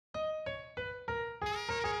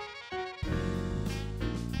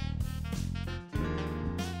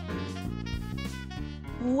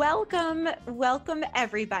Welcome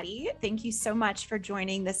everybody. Thank you so much for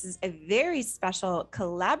joining. This is a very special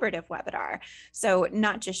collaborative webinar. So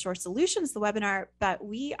not just Shorr Solutions, the webinar, but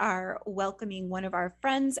we are welcoming one of our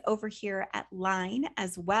friends over here at Liine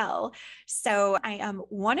as well. So I am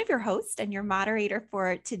one of your hosts and your moderator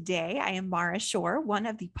for today. I am Mara Shorr, one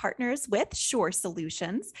of the partners with Shorr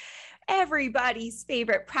Solutions, everybody's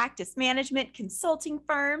favorite practice management consulting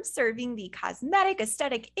firm serving the cosmetic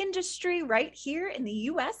aesthetic industry right here in the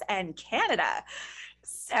US and Canada.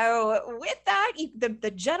 So with that,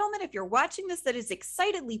 the gentleman, if you're watching this, that is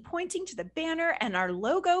excitedly pointing to the banner and our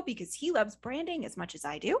logo because he loves branding as much as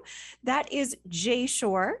I do, that is Jay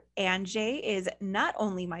Shorr. And Jay is not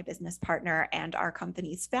only my business partner and our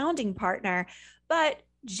company's founding partner, but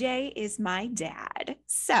Jay is my dad.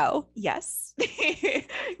 So yes,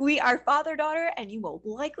 we are father-daughter, and you will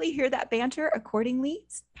likely hear that banter accordingly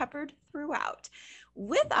peppered throughout.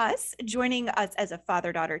 With us, joining us as a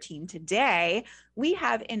father-daughter team today, we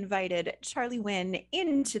have invited Charlie Winn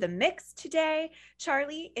into the mix today.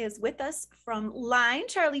 Charlie is with us from Liine.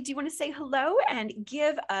 Charlie, do you want to say hello and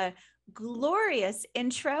give a glorious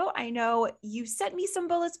intro? I know you sent me some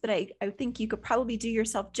bullets, but I think you could probably do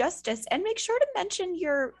yourself justice and make sure to mention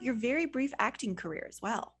your very brief acting career as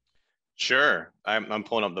well. Sure. I'm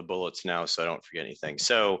pulling up the bullets now so I don't forget anything.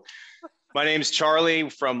 So my name's Charlie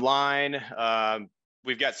from Liine.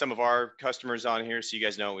 We've got some of our customers on here, so you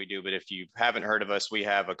guys know what we do. But if you haven't heard of us, we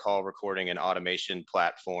have a call recording and automation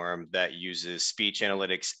platform that uses speech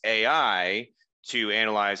analytics AI to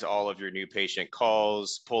analyze all of your new patient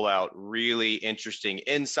calls, pull out really interesting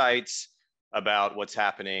insights about what's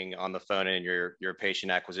happening on the phone in your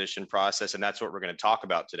patient acquisition process. And that's what we're going to talk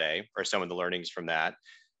about today, or some of the learnings from that.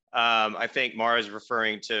 I think Mara's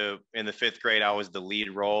referring to, in the 5th grade, I was the lead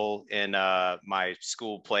role in my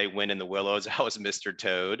school play, Wind in the Willows. I was Mr.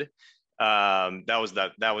 Toad. That was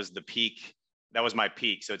the peak. That was my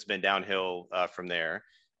peak. So it's been downhill from there.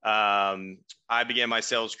 I began my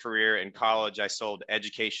sales career in college. I sold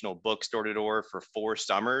educational books door to door for 4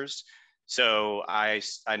 summers. So I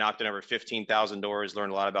knocked on over 15,000 doors,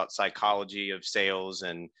 learned a lot about psychology of sales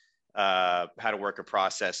and how to work a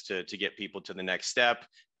process to get people to the next step.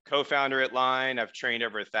 Co-founder at Liine. I've trained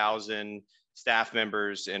over 1,000 staff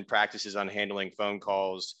members and practices on handling phone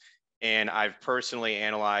calls. And I've personally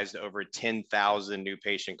analyzed over 10,000 new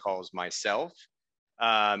patient calls myself.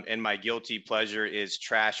 And my guilty pleasure is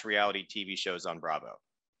trash reality TV shows on Bravo.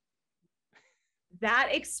 That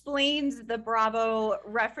explains the Bravo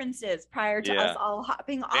references prior to us all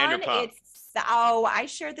hopping on. I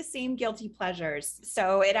share the same guilty pleasures.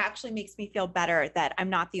 So it actually makes me feel better that I'm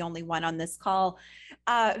not the only one on this call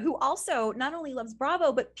who also not only loves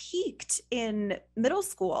Bravo, but peaked in middle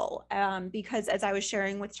school because as I was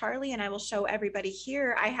sharing with Charlie, and I will show everybody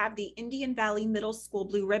here, I have the Indian Valley Middle School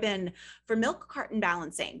blue ribbon for milk carton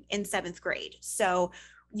balancing in 7th grade. So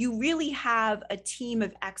you really have a team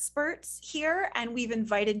of experts here, and we've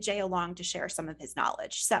invited Jay along to share some of his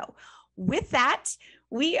knowledge. So with that,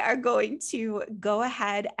 we are going to go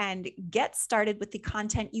ahead and get started with the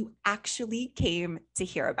content you actually came to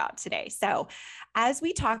hear about today. So as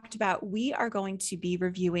we talked about, we are going to be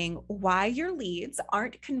reviewing why your leads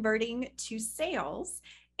aren't converting to sales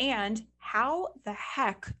and how the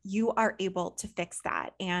heck you are able to fix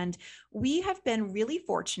that. And we have been really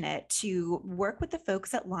fortunate to work with the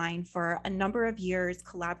folks at Liine for a number of years,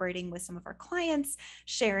 collaborating with some of our clients,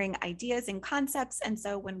 sharing ideas and concepts. And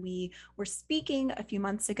so when we were speaking a few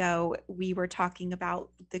months ago, we were talking about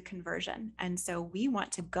the conversion. And so we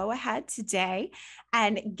want to go ahead today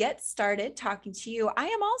and get started talking to you. I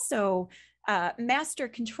am also master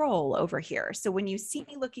control over here. So when you see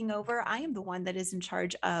me looking over, I am the one that is in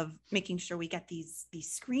charge of making sure we get these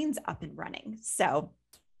screens up and running. So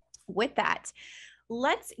with that,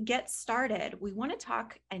 let's get started. We want to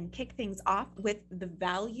talk and kick things off with the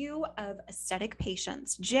value of aesthetic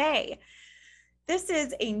patients. Jay, this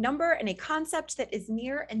is a number and a concept that is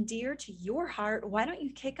near and dear to your heart. Why don't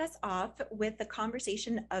you kick us off with the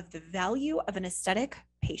conversation of the value of an aesthetic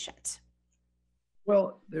patient?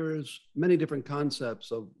 Well, there's many different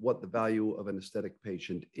concepts of what the value of an aesthetic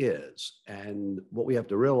patient is. And what we have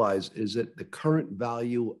to realize is it the current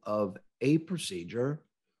value of a procedure,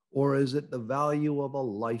 or is it the value of a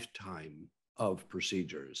lifetime of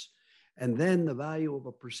procedures? And then the value of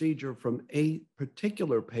a procedure from a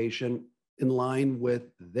particular patient in line with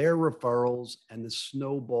their referrals, and the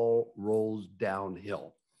snowball rolls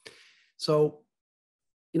downhill. So,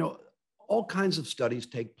 all kinds of studies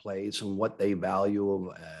take place on what they value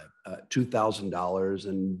of $2,000.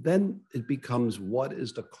 And then it becomes, what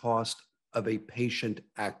is the cost of a patient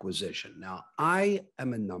acquisition? Now, I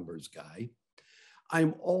am a numbers guy.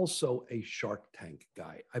 I'm also a Shark Tank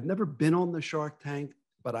guy. I've never been on the Shark Tank,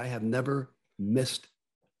 but I have never missed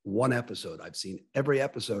one episode. I've seen every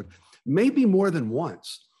episode, maybe more than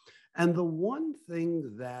once. And the one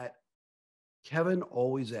thing that Kevin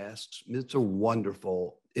always asks, Mr.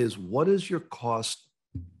 Wonderful, is what is your cost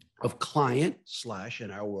of client /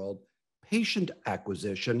 in our world, patient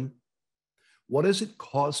acquisition? What does it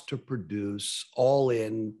cost to produce all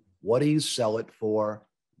in? What do you sell it for?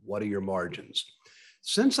 What are your margins?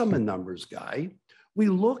 Since I'm a numbers guy, we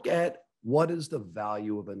look at what is the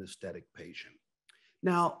value of an aesthetic patient.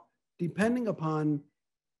 Now, depending upon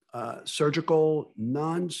surgical,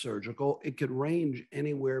 non-surgical, it could range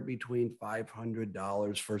anywhere between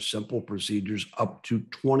 $500 for simple procedures up to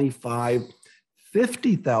 $25,000,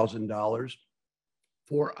 $50,000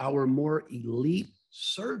 for our more elite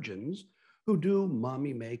surgeons who do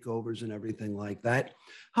mommy makeovers and everything like that.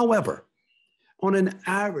 However, on an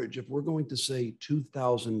average, if we're going to say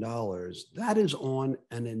 $2,000, that is on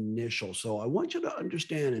an initial. So I want you to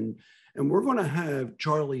understand, and we're going to have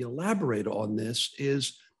Charlie elaborate on this,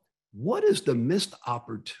 is what is the missed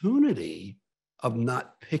opportunity of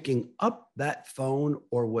not picking up that phone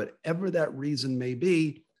or whatever that reason may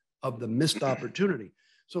be of the missed opportunity?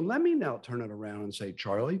 So let me now turn it around and say,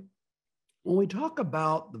 Charlie, when we talk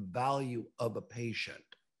about the value of a patient,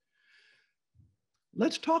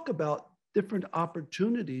 let's talk about different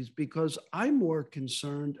opportunities, because I'm more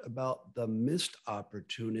concerned about the missed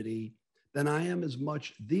opportunity than I am as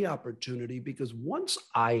much the opportunity, because once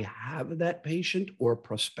I have that patient or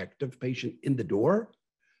prospective patient in the door,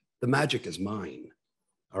 the magic is mine,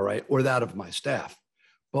 all right, or that of my staff.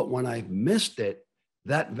 But when I've missed it,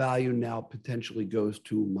 that value now potentially goes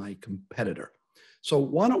to my competitor. So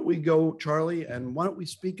why don't we go, Charlie, and why don't we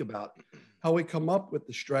speak about how we come up with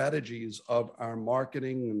the strategies of our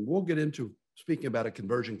marketing, and we'll get into speaking about a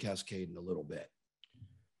conversion cascade in a little bit.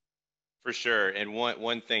 For sure. And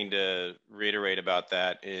one thing to reiterate about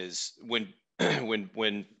that is when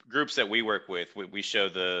when groups that we work with, we show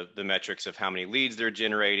the metrics of how many leads they're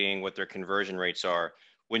generating, what their conversion rates are.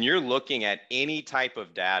 When you're looking at any type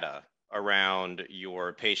of data around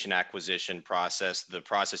your patient acquisition process, the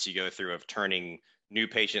process you go through of turning new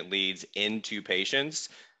patient leads into patients,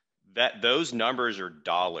 that those numbers are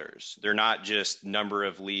dollars. They're not just number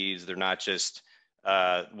of leads. They're not just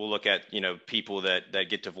we'll look at, people that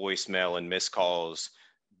get to voicemail and missed calls.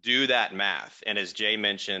 Do that math. And as Jay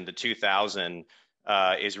mentioned, the 2000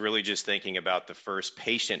 is really just thinking about the first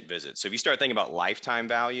patient visit. So if you start thinking about lifetime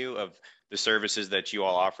value of the services that you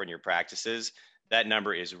all offer in your practices, that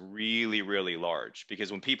number is really, really large,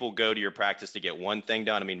 because when people go to your practice to get one thing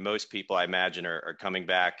done, I mean, most people I imagine are coming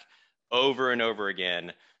back over and over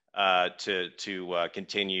again to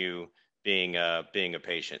continue being a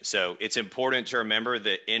patient. So it's important to remember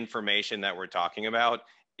that information that we're talking about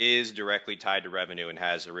is directly tied to revenue and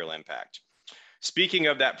has a real impact. Speaking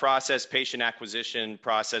of that process, patient acquisition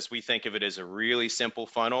process, we think of it as a really simple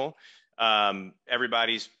funnel.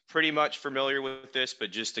 Everybody's pretty much familiar with this,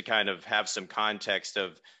 but just to kind of have some context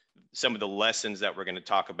of some of the lessons that we're going to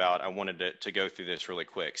talk about, I wanted to go through this really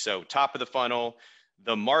quick. So top of the funnel,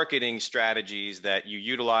 the marketing strategies that you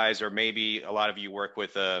utilize, or maybe a lot of you work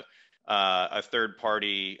with a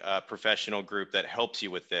third-party professional group that helps you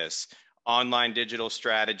with this. Online digital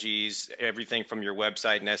strategies, everything from your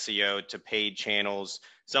website and SEO to paid channels.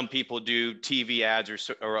 Some people do TV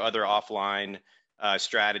ads or other offline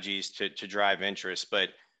strategies to drive interest, but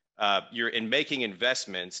you're in making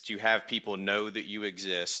investments to have people know that you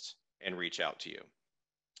exist and reach out to you.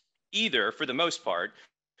 Either, for the most part,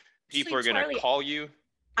 people are going to call you.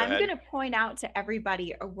 I'm going to point out to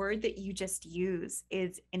everybody, a word that you just use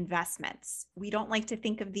is investments. We don't like to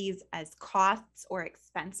think of these as costs or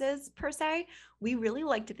expenses per se. We really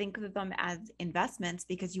like to think of them as investments,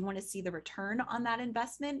 because you want to see the return on that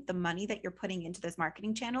investment, the money that you're putting into those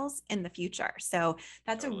marketing channels in the future. So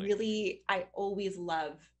that's I always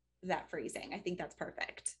love that phrasing. I think that's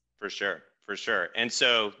perfect. For sure. For sure. And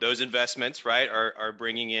so those investments, right, are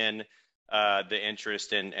bringing in the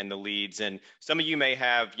interest and the leads. And some of you may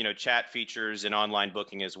have, chat features and online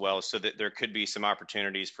booking as well, so that there could be some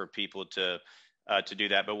opportunities for people to do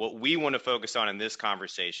that. But what we want to focus on in this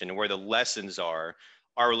conversation, and where the lessons are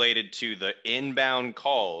related to the inbound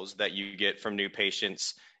calls that you get from new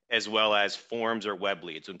patients, as well as forms or web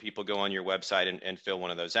leads. When people go on your website and fill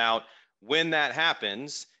one of those out, when that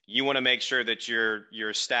happens, you want to make sure that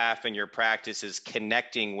your staff and your practice is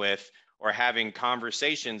connecting with or having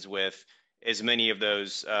conversations with as many of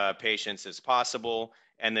those patients as possible.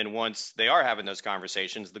 And then once they are having those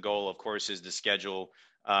conversations, the goal, of course, is to schedule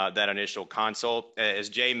that initial consult. As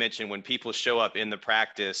Jay mentioned, when people show up in the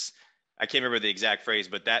practice, I can't remember the exact phrase,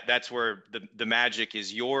 but that's where the magic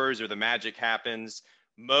is yours, or the magic happens.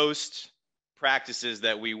 Most practices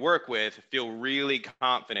that we work with feel really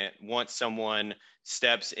confident once someone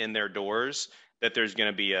steps in their doors that there's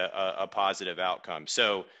going to be a positive outcome.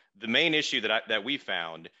 So the main issue that we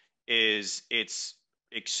found is it's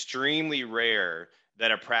extremely rare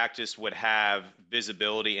that a practice would have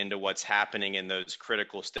visibility into what's happening in those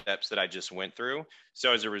critical steps that I just went through.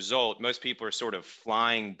 So as a result, most people are sort of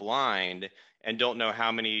flying blind and don't know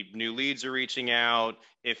how many new leads are reaching out,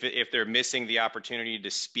 if they're missing the opportunity to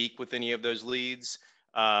speak with any of those leads,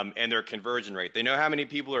 and their conversion rate. They know how many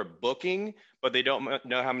people are booking, but they don't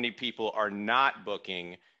know how many people are not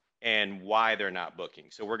booking and why they're not booking.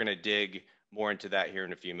 So we're going to dig more into that here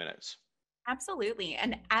in a few minutes. Absolutely.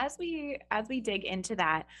 And as we dig into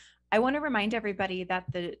that, I want to remind everybody that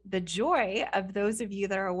the joy of those of you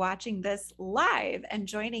that are watching this live and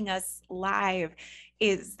joining us live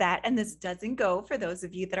is that, and this doesn't go for those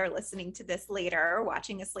of you that are listening to this later or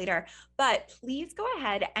watching us later, but please go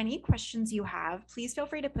ahead. Any questions you have, please feel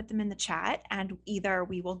free to put them in the chat, and either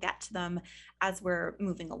we will get to them as we're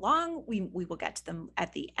moving along. We will get to them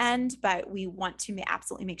at the end, but we want to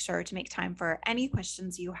absolutely make sure to make time for any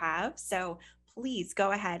questions you have. So please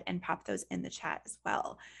go ahead and pop those in the chat as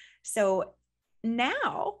well. So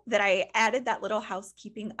now that I added that little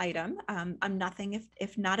housekeeping item, I'm nothing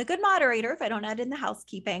if not a good moderator if I don't add in the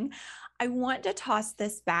housekeeping. I want to toss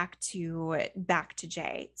this back to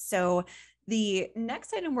Jay. So the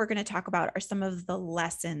next item we're going to talk about are some of the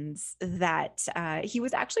lessons that he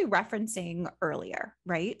was actually referencing earlier,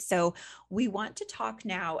 right? So we want to talk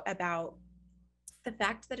now about the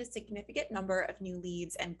fact that a significant number of new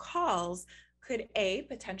leads and calls could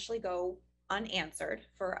potentially go unanswered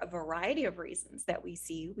for a variety of reasons that we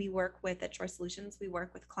see. We work with at Shorr Solutions, we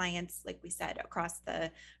work with clients, like we said, across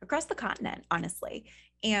the continent, honestly.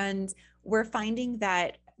 And we're finding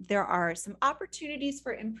that there are some opportunities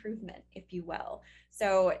for improvement, if you will.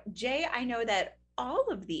 So Jay, I know that all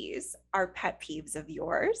of these are pet peeves of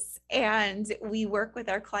yours, and we work with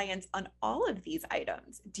our clients on all of these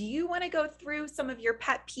items. Do you want to go through some of your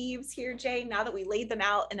pet peeves here, Jay, now that we laid them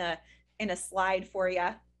out in a slide for you?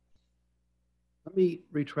 Let me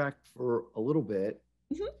retract for a little bit,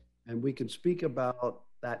 and we can speak about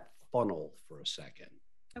that funnel for a second.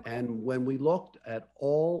 Okay. And when we looked at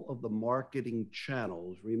all of the marketing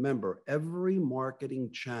channels, remember, every marketing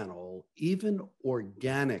channel, even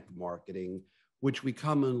organic marketing, which we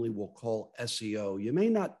commonly will call SEO, you may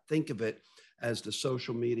not think of it as the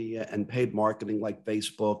social media and paid marketing like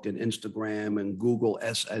Facebook and Instagram and Google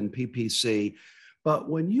and PPC. But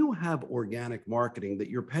when you have organic marketing that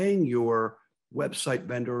you're paying your website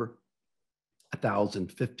vendor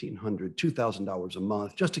 $1,000, $1,500, $2,000 a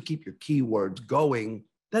month just to keep your keywords going,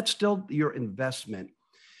 that's still your investment.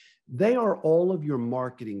 They are all of your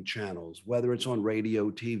marketing channels, whether it's on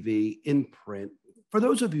radio, TV, in print. For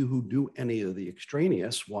those of you who do any of the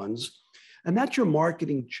extraneous ones, and that's your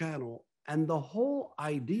marketing channel. And the whole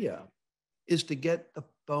idea is to get the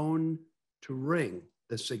phone to ring,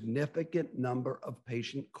 the significant number of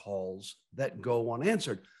patient calls that go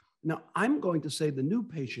unanswered. Now, I'm going to say the new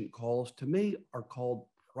patient calls to me are called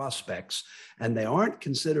prospects, and they aren't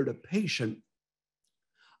considered a patient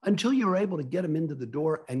until you're able to get them into the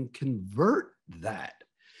door and convert that.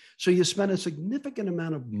 So you spend a significant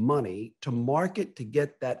amount of money to market to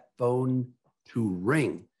get that phone to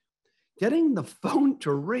ring. Getting the phone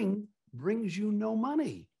to ring brings you no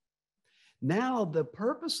money. Now, the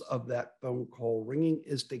purpose of that phone call ringing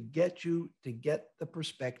is to get the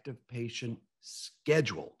prospective patient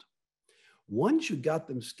scheduled. Once you got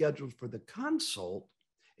them scheduled for the consult,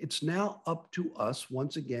 it's now up to us,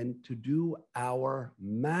 once again, to do our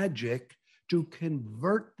magic to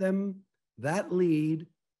convert them, that lead,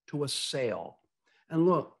 to a sale. And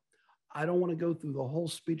look, I don't want to go through the whole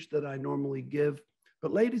speech that I normally give,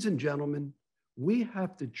 but ladies and gentlemen, we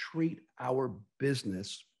have to treat our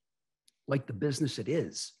business like the business it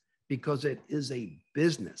is, because it is a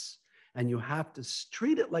business. And you have to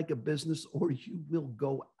treat it like a business or you will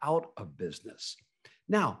go out of business.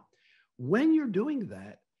 Now, when you're doing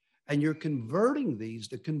that and you're converting these,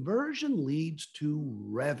 the conversion leads to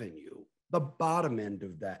revenue, the bottom end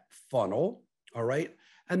of that funnel, all right?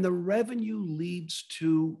 And the revenue leads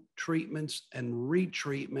to treatments and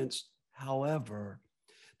retreatments. However,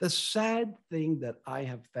 the sad thing that I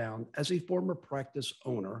have found as a former practice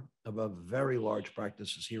owner of a very large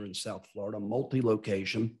practices here in South Florida,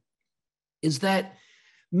 multi-location, is that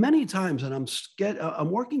many times, and I'm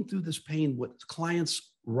working through this pain with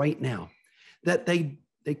clients right now, that they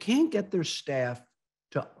can't get their staff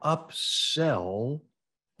to upsell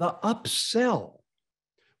the upsell.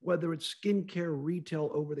 whether it's skincare, retail,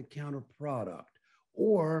 over-the-counter product,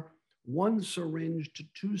 or one syringe to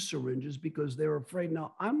two syringes because they're afraid.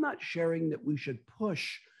 Now, I'm not sharing that we should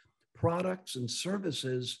push products and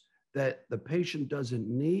services that the patient doesn't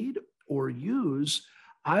need or use.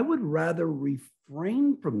 I would rather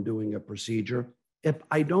refrain from doing a procedure if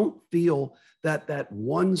I don't feel that that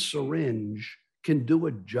one syringe can do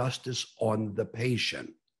a justice on the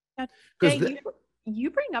patient. Jay, you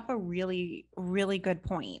bring up a really, really good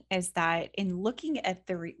point, is that in looking at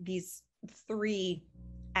these three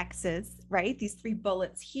X's, right? These three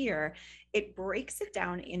bullets here, it breaks it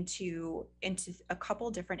down into a couple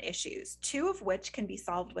different issues, two of which can be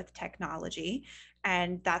solved with technology.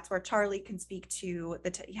 And that's where Charlie can speak to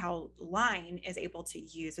how Liine is able to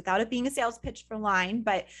use, without it being a sales pitch for Liine,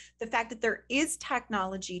 but the fact that there is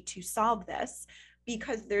technology to solve this,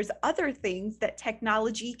 because there's other things that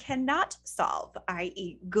technology cannot solve,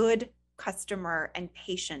 i.e. good customer and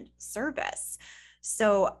patient service.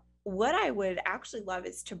 So what I would actually love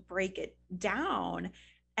is to break it down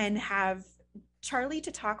and have Charlie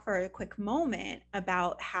to talk for a quick moment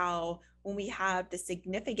about how when we have the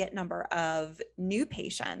significant number of new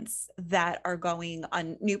patients that are going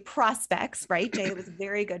on, new prospects, right? Jay, that was a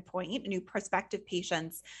very good point, new prospective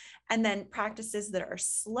patients, and then practices that are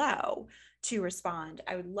slow to respond.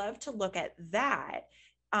 I would love to look at that.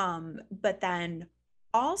 But then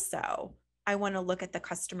also, I want to look at the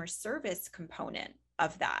customer service component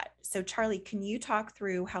of that. So Charlie, can you talk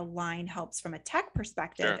through how Liine helps from a tech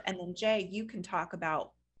perspective? Sure. And then Jay, you can talk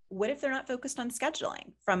about what if they're not focused on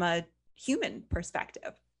scheduling from a human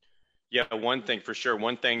perspective? Yeah, one thing for sure.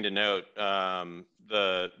 One thing to note,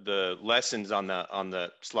 the lessons on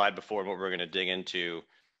the slide before, what we're going to dig into,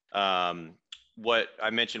 what I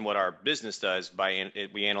mentioned, what our business does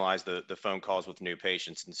we analyze the phone calls with new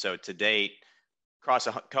patients. And so to date, across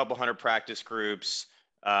a couple hundred practice groups,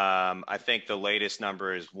 I think the latest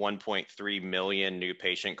number is 1.3 million new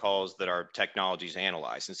patient calls that our technologies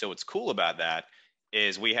analyze. And so what's cool about that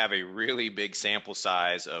is we have a really big sample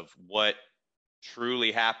size of what truly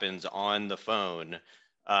happens on the phone,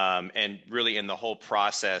 and really in the whole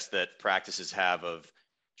process that practices have of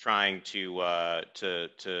trying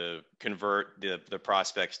to convert the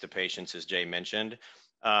prospects to patients, as Jay mentioned.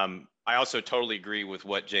 I also totally agree with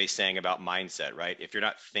what Jay's saying about mindset, right? If you're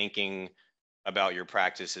not thinking about your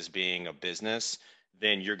practice as being a business,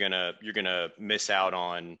 then you're gonna miss out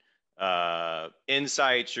on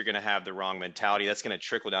insights. You're gonna have the wrong mentality. That's gonna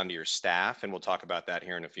trickle down to your staff, and we'll talk about that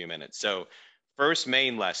here in a few minutes. So first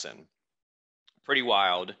main lesson, pretty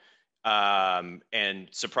wild, and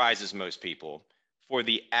surprises most people. For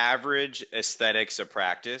the average aesthetics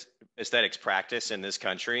practice in this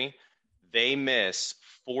country, they miss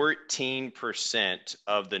 14%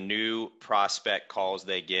 of the new prospect calls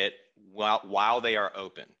they get while they are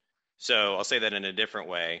open. So I'll say that in a different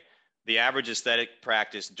way. The average aesthetic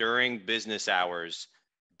practice during business hours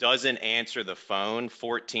doesn't answer the phone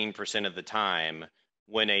 14% of the time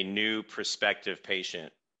when a new prospective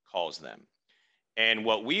patient calls them. And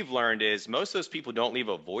what we've learned is most of those people don't leave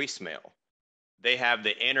a voicemail. They have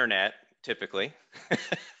the internet typically.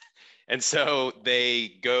 And so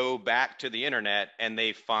they go back to the internet and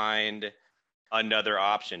they find another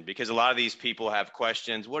option, because a lot of these people have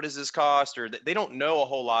questions. What does this cost? Or they don't know a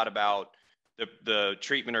whole lot about the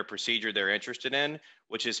treatment or procedure they're interested in,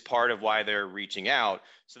 which is part of why they're reaching out.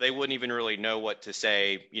 So they wouldn't even really know what to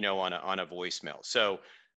say, on a voicemail. So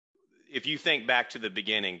if you think back to the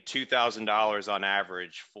beginning, $2,000 on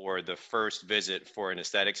average for the first visit for an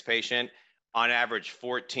aesthetics patient, on average,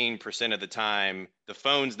 14% of the time, the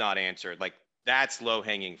phone's not answered. Like, that's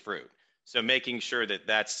low-hanging fruit. So making sure that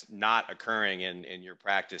that's not occurring in your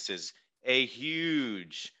practice is a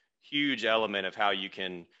huge, huge element of how you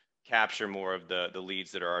can capture more of the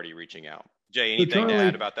leads that are already reaching out. Jay, anything Charlie, to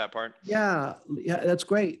add about that part? Yeah, that's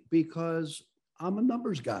great, because I'm a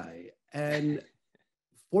numbers guy, and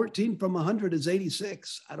 14 from 100 is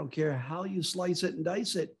 86. I don't care how you slice it and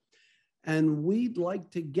dice it. And we'd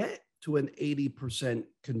like to get to an 80%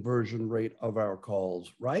 conversion rate of our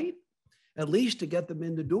calls, right? At least to get them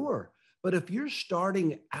in the door. But if you're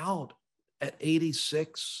starting out at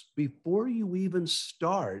 86 before you even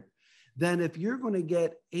start, then if you're going to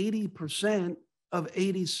get 80% of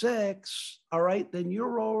 86, all right, then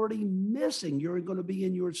you're already missing. You're going to be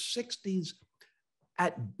in your 60s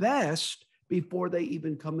at best before they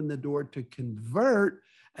even come in the door to convert.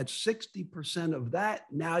 At 60% of that,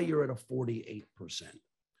 now you're at a 48%.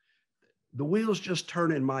 The wheels just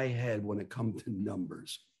turn in my head when it comes to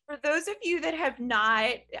numbers. For those of you that have not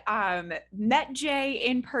met Jay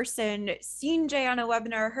in person, seen Jay on a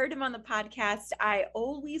webinar, heard him on the podcast, I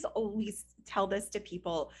always tell this to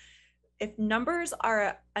people. If numbers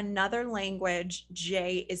are another language,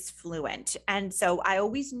 Jay is fluent. And so I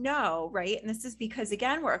always know, right? And this is because,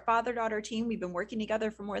 again, we're a father-daughter team. We've been working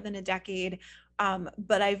together for more than a decade.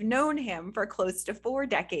 But I've known him for close to 4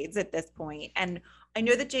 decades at this point. And I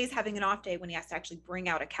know that Jay's having an off day when he has to actually bring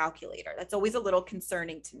out a calculator. That's always a little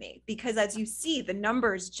concerning to me because, as you see, the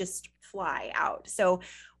numbers just fly out. So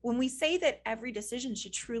when we say that every decision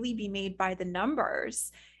should truly be made by the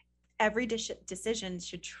numbers, every decision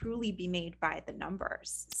should truly be made by the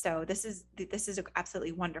numbers. So this is an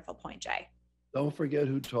absolutely wonderful point, Jay. Don't forget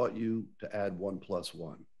who taught you to add 1 +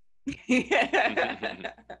 1.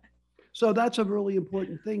 So that's a really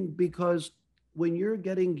important thing, because when you're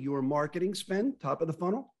getting your marketing spend top of the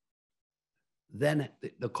funnel, then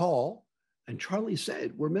the call, and Charlie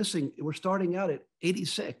said, we're starting out at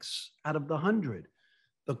 86 out of the 100.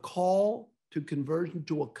 The call to conversion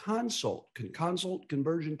to a consult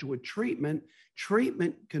conversion to a treatment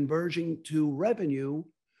conversion to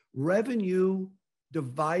revenue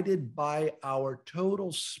divided by our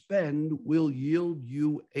total spend will yield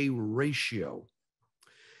you a ratio.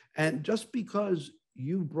 And just because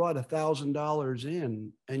you brought $1,000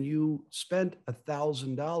 in and you spent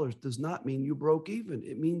 $1,000 does not mean you broke even.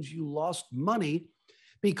 It means you lost money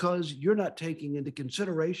because you're not taking into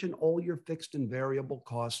consideration all your fixed and variable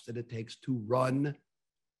costs that it takes to run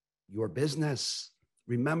your business.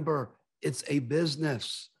 Remember, it's a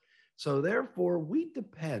business. So therefore, we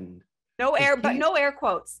depend. No air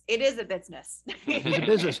quotes. It is a business. It is a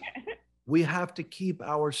business. We have to keep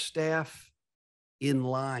our staff in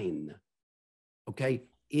line. Okay,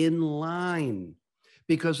 in line.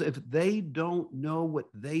 Because if they don't know what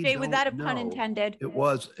they Jay, don't was that a know, pun intended? It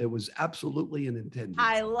was absolutely an intended.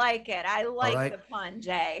 I like it. I like the pun,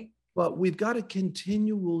 Jay. But we've got to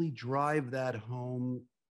continually drive that home.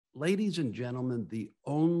 Ladies and gentlemen, the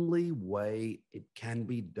only way it can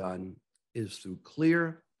be done is through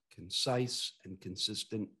clear, concise, and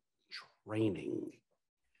consistent training.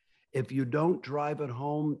 If you don't drive it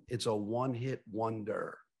home, it's a one-hit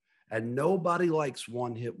wonder. And nobody likes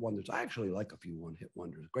one-hit wonders. I actually like a few one-hit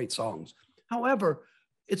wonders, great songs. However,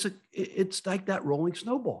 it's like that rolling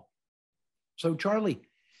snowball. So Charlie,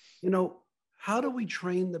 how do we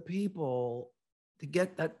train the people to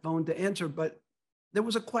get that phone to answer? But there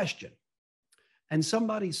was a question. And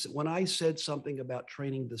somebody, when I said something about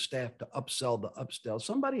training the staff to upsell the upsell,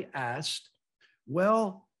 somebody asked,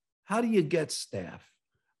 well, how do you get staff?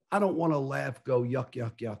 I don't want to laugh, go yuck,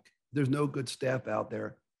 yuck, yuck. There's no good staff out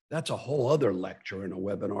there. That's a whole other lecture in a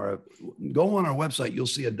webinar. Go on our website, you'll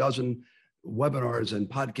see a dozen webinars and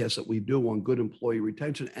podcasts that we do on good employee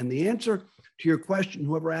retention. And the answer to your question,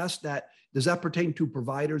 whoever asked that, does that pertain to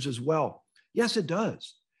providers as well? Yes, it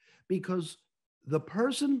does. Because the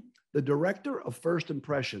person, the director of first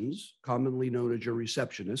impressions, commonly known as your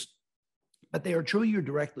receptionist, but they are truly your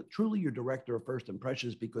director of first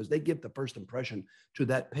impressions because they give the first impression to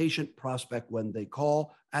that patient prospect when they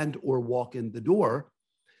call and or walk in the door.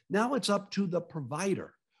 Now it's up to the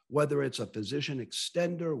provider, whether it's a physician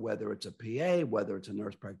extender, whether it's a PA, whether it's a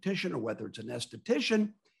nurse practitioner, whether it's an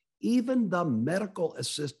esthetician, even the medical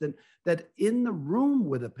assistant that in the room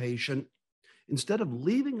with a patient, instead of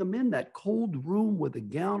leaving them in that cold room with a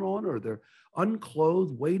gown on or they're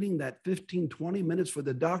unclothed, waiting that 15, 20 minutes for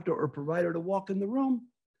the doctor or provider to walk in the room,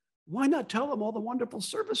 why not tell them all the wonderful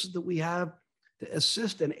services that we have to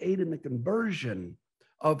assist and aid in the conversion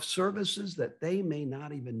of services that they may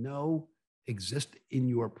not even know exist in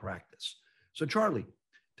your practice? So Charlie,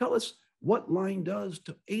 tell us what Liine does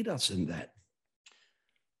to aid us in that.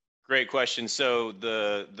 Great question. So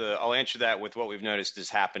I'll answer that with what we've noticed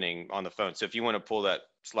is happening on the phone. So if you want to pull that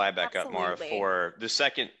slide back up, Mara, for the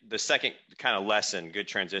second kind of lesson, good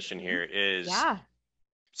transition here is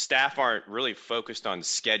staff aren't really focused on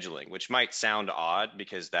scheduling, which might sound odd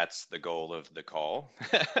because that's the goal of the call.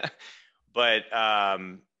 But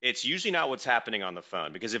it's usually not what's happening on the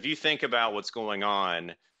phone, because if you think about what's going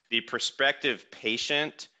on, the prospective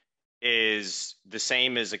patient is the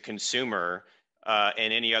same as a consumer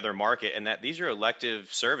in any other market, and that these are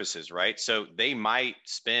elective services, right? So they might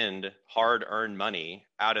spend hard-earned money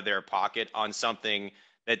out of their pocket on something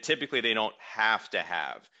that typically they don't have to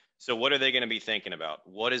have. So what are they going to be thinking about?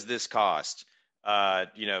 What does this cost?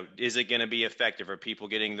 Is it going to be effective? Are people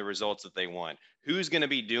getting the results that they want? Who's going to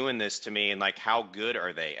be doing this to me? And like, how good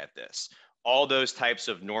are they at this? All those types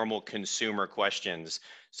of normal consumer questions.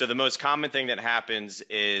 So the most common thing that happens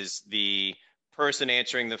is the person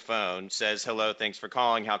answering the phone says, hello, thanks for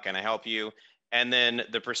calling. How can I help you? and then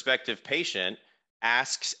the prospective patient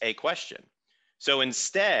asks a question. So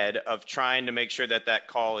instead of trying to make sure that that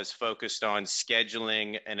call is focused on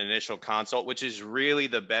scheduling an initial consult, which is really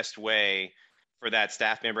the best way for that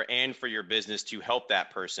staff member and for your business to help that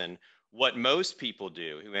person, what most people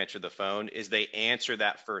do who answer the phone is they answer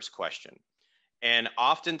that first question. And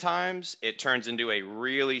oftentimes it turns into a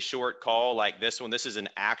really short call like this one. This is an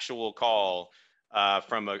actual call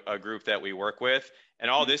from a group that we work with. And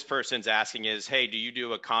all this person's asking is, hey, do you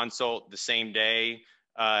do a consult the same day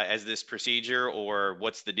as this procedure, or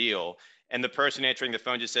what's the deal? And the person answering the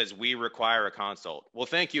phone just says, we require a consult. Well,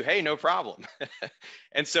 thank you. Hey, no problem.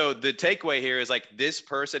 And so the takeaway here is like this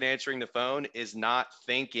person answering the phone is not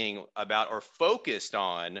thinking about or focused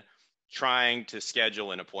on trying to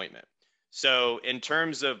schedule an appointment. So in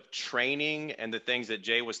terms of training and the things that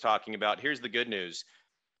Jay was talking about, here's the good news.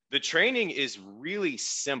 The training is really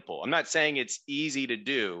simple. I'm not saying it's easy to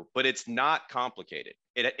do, but it's not complicated.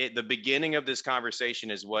 The beginning of this conversation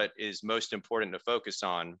is what is most important to focus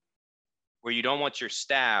on, where you don't want your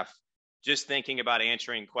staff just thinking about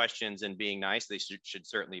answering questions and being nice. They should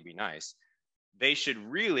certainly be nice. They should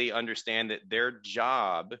really understand that their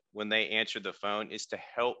job when they answer the phone is to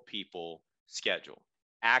help people schedule.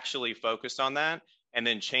 Actually focus on that and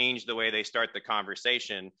then change the way they start the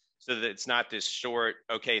conversation so that it's not this short,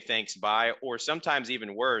 okay, thanks, bye. Or sometimes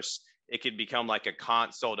even worse, it could become like a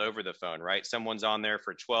consult over the phone, right? Someone's on there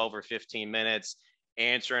for 12 or 15 minutes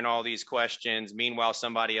answering all these questions. Meanwhile,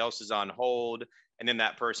 somebody else is on hold. And then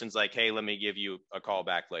that person's like, hey, let me give you a call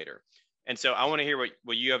back later. And so I want to hear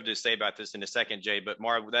what you have to say about this in a second, Jay. But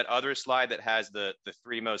Mara, that other slide that has the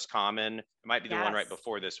three most common, it might be the one right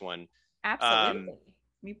before this one. Absolutely.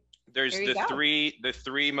 There's the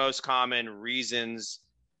three most common reasons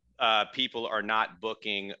people are not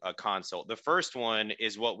booking a consult. The first one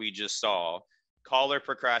is what we just saw. Caller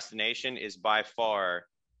procrastination is by far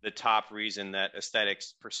the top reason that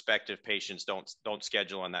aesthetics prospective patients don't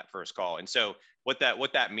schedule on that first call. And so what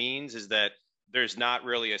that means is that there's not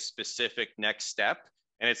really a specific next step.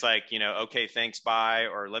 And it's like, okay, thanks, bye,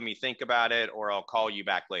 or let me think about it, or I'll call you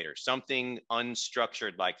back later. Something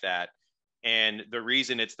unstructured like that. And the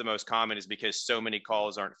reason it's the most common is because so many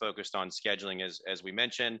calls aren't focused on scheduling, as we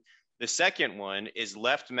mentioned. The second one is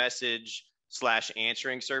left message /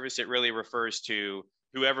 answering service. It really refers to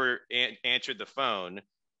whoever answered the phone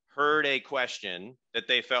heard a question that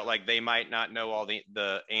they felt like they might not know all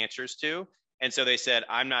the answers to. And so they said,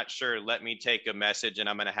 I'm not sure, let me take a message and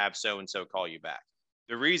I'm going to have so-and-so call you back.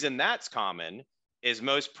 The reason that's common is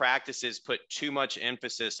most practices put too much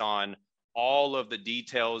emphasis on all of the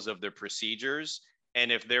details of the procedures.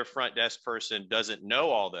 And if their front desk person doesn't know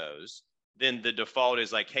all those, then the default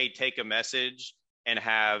is like, hey, take a message and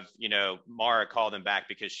have, Mara call them back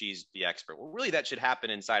because she's the expert. Well, really that should happen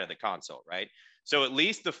inside of the consult, right? So at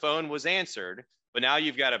least the phone was answered, but now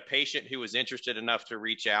you've got a patient who is interested enough to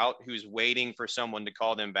reach out, who's waiting for someone to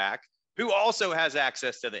call them back, who also has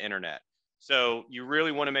access to the internet. So you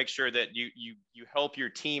really want to make sure that you help your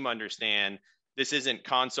team understand this isn't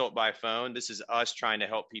consult by phone. This is us trying to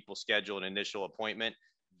help people schedule an initial appointment.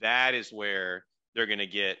 That is where they're going to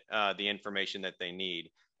get the information that they need.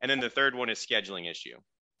 And then the third one is scheduling issue.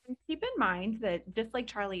 And keep in mind that just like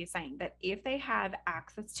Charlie is saying, that if they have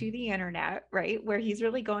access to the internet, right, where he's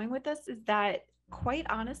really going with this is that quite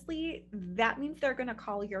honestly, that means they're going to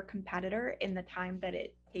call your competitor in the time that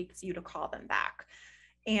it takes you to call them back.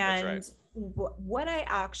 And what I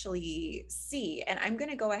actually see, and I'm going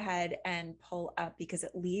to go ahead and pull up because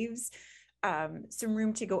it leaves some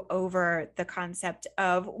room to go over the concept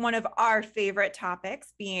of one of our favorite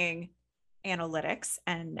topics being analytics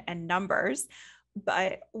and numbers.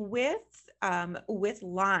 But with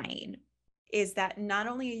Liine, is that not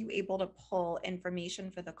only are you able to pull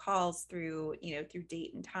information for the calls through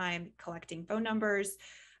date and time, collecting phone numbers,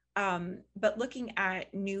 but looking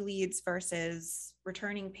at new leads versus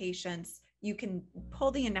returning patients, you can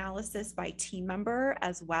pull the analysis by team member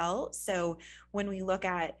as well. So when we look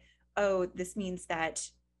at, this means that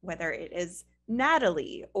whether it is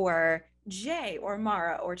Natalie or Jay or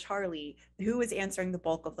Mara or Charlie, who is answering the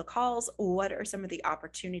bulk of the calls, what are some of the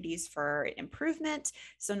opportunities for improvement?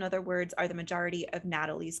 So in other words, are the majority of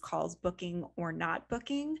Natalie's calls booking or not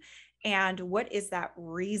booking? And what is that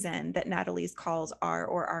reason that Natalie's calls are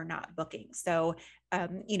or are not booking? So,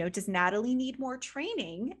 does Natalie need more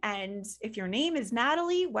training? And if your name is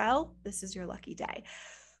Natalie, well, this is your lucky day.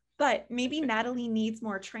 But maybe Natalie needs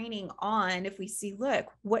more training on, if we see, look,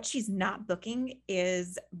 what she's not booking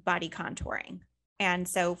is body contouring. And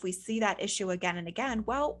so if we see that issue again and again,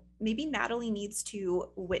 well, maybe Natalie needs to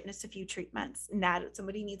witness a few treatments.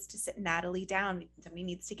 Somebody needs to sit Natalie down. Somebody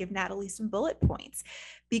needs to give Natalie some bullet points,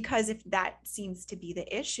 because if that seems to be the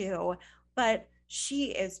issue, but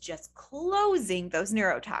she is just closing those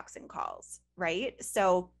neurotoxin calls, right?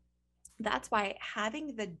 So that's why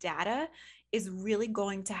having the data is really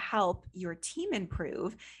going to help your team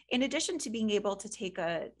improve, in addition to being able to take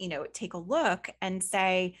a look and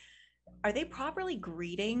say, are they properly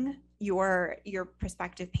greeting your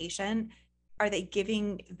prospective patient? Are they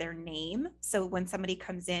giving their name? So when somebody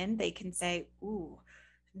comes in, they can say, ooh,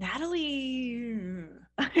 Natalie,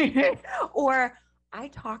 or I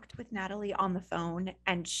talked with Natalie on the phone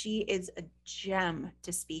and she is a gem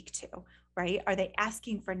to speak to, right? Are they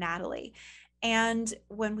asking for Natalie? And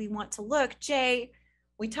when we want to look, Jay,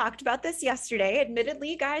 we talked about this yesterday.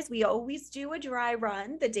 Admittedly, guys, we always do a dry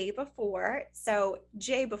run the day before. So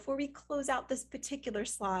Jay, before we close out this particular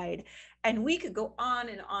slide, and we could go on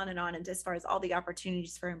and on and on, and as far as all the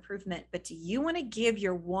opportunities for improvement, but do you want to give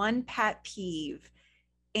your one pet peeve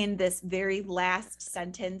in this very last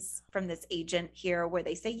sentence from this agent here, where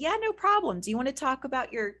they say, yeah, no problem? Do you want to talk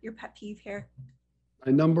about your pet peeve here?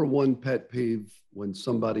 My number one pet peeve, when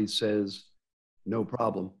somebody says, no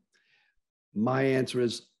problem, my answer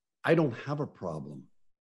is, I don't have a problem.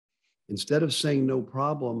 Instead of saying no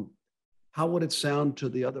problem, how would it sound to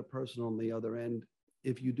the other person on the other end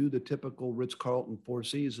if you do the typical Ritz-Carlton Four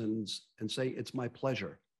Seasons and say, it's my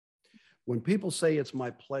pleasure? When people say it's my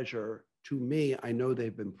pleasure, to me, I know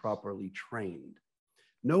they've been properly trained.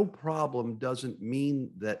 No problem doesn't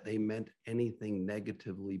mean that they meant anything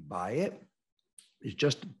negatively by it. It's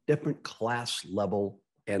just a different class level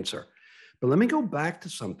answer. But let me go back to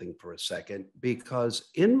something for a second, because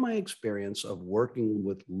in my experience of working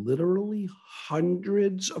with literally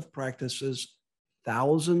hundreds of practices,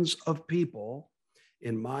 thousands of people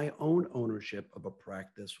in my own ownership of a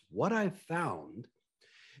practice, what I've found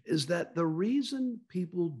is that the reason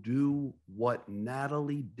people do what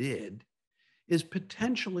Natalie did is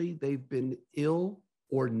potentially they've been ill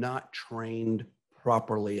or not trained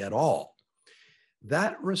properly at all.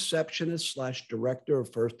 That receptionist / director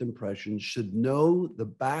of first impressions should know the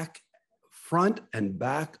front and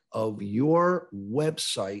back of your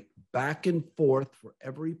website, back and forth, for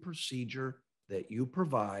every procedure that you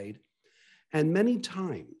provide. And many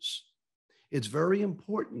times, it's very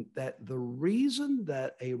important that the reason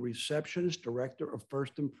that a receptionist director of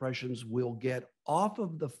first impressions will get off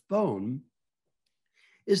of the phone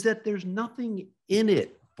is that there's nothing in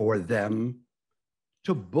it for them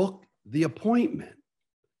to book the appointment.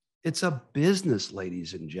 It's a business,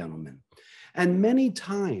 ladies and gentlemen. And many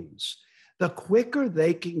times, the quicker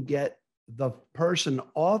they can get the person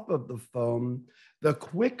off of the phone, the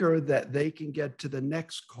quicker that they can get to the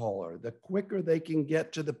next caller, the quicker they can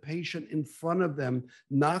get to the patient in front of them,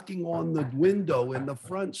 knocking on the window in the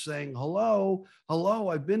front saying, hello, hello,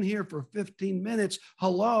 I've been here for 15 minutes.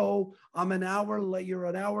 Hello, I'm an hour late. You're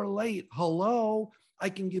an hour late. Hello. I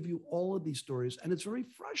can give you all of these stories. And it's very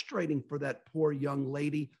frustrating for that poor young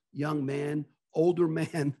lady, young man, older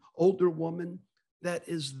woman that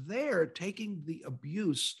is there taking the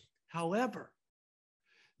abuse. However,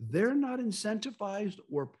 they're not incentivized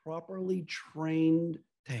or properly trained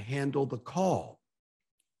to handle the call.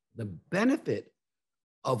 The benefit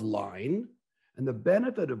of Liine and the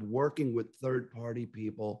benefit of working with third-party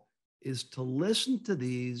people is to listen to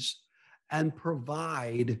these and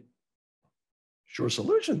provide Shorr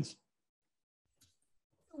Solutions.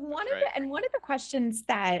 One of the questions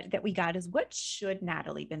that we got is, what should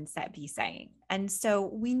Natalie be saying? And so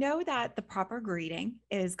we know that the proper greeting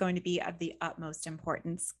is going to be of the utmost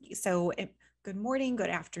importance. So good morning, good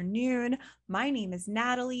afternoon. My name is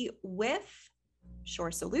Natalie with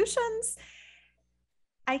Shorr Solutions.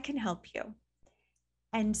 I can help you.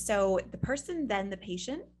 And so the person, then the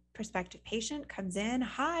patient, prospective patient, comes in.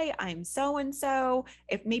 Hi, I'm so-and-so.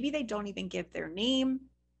 If maybe they don't even give their name,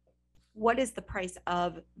 what is the price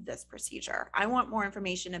of this procedure? I want more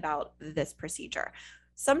information about this procedure.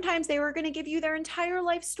 Sometimes they were going to give you their entire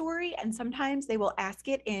life story, and sometimes they will ask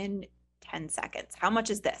it in 10 seconds. How much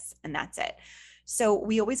is this? And that's it. So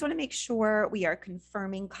we always want to make sure we are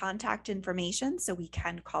confirming contact information so we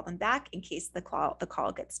can call them back in case the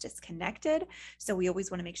call gets disconnected. So we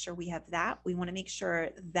always want to make sure we have that. We want to make sure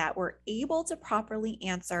that we're able to properly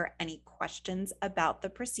answer any questions about the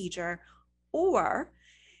procedure,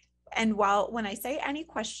 and when I say any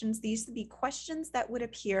questions, these would be questions that would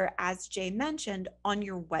appear, as Jay mentioned, on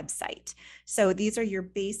your website. So these are your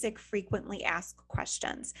basic frequently asked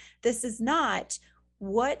questions. This is not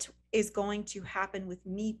what is going to happen with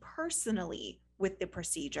me personally with the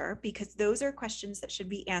procedure, because those are questions that should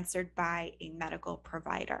be answered by a medical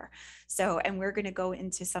provider. So, and we're going to go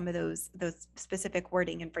into some of those specific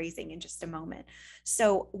wording and phrasing in just a moment.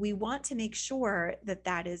 So we want to make sure that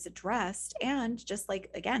that is addressed. And just like,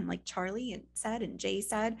 again, like Charlie said and Jay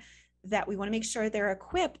said, that we want to make sure they're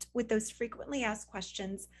equipped with those frequently asked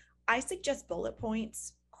questions. I suggest bullet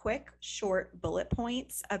points, quick, short bullet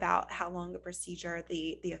points about how long a procedure,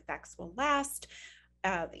 the effects will last,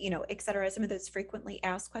 et cetera, some of those frequently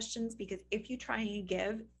asked questions, because if you try and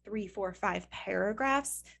give 3, 4, 5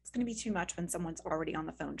 paragraphs, it's going to be too much when someone's already on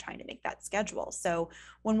the phone trying to make that schedule. So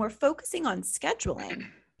when we're focusing on scheduling,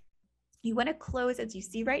 you want to close, as you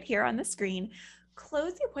see right here on the screen,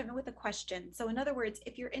 close the appointment with a question. So in other words,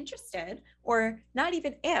 if you're interested, or not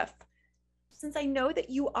even if, since I know that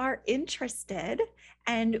you are interested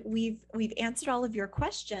and we've answered all of your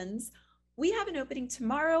questions, we have an opening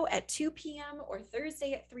tomorrow at 2 p.m. or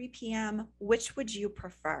Thursday at 3 p.m. Which would you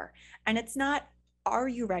prefer? And it's not, are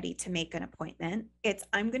you ready to make an appointment? It's,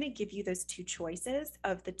 I'm going to give you those 2 choices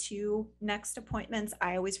of the 2 next appointments.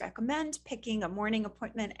 I always recommend picking a morning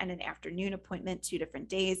appointment and an afternoon appointment, 2 different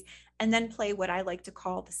days, and then play what I like to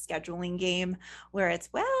call the scheduling game, where it's,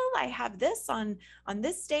 well, I have this on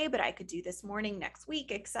this day, but I could do this morning next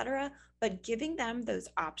week, etc. But giving them those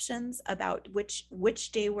options about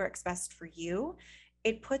which day works best for you,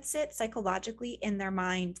 it puts it psychologically in their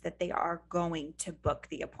mind that they are going to book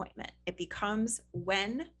the appointment. It becomes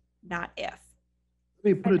when, not if. Let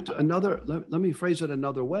me put it to let me phrase it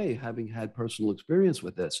another way, having had personal experience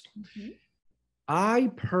with this. Mm-hmm.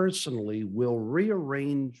 I personally will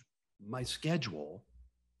rearrange my schedule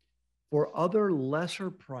for other lesser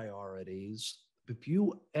priorities. If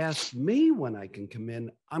you ask me when I can come in,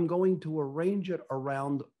 I'm going to arrange it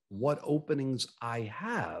around what openings I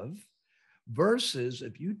have. Versus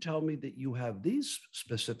if you tell me that you have these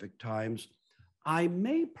specific times, I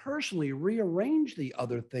may personally rearrange the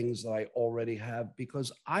other things that I already have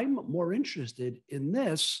because I'm more interested in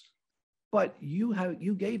this, but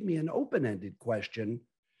you gave me an open-ended question.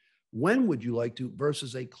 When would you like to,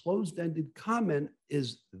 versus a closed-ended comment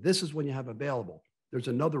is, this is when you have available. There's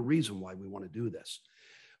another reason why we want to do this.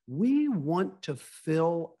 We want to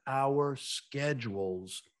fill our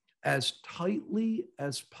schedules as tightly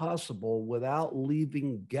as possible without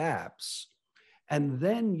leaving gaps, and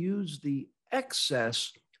then use the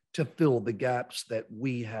excess to fill the gaps that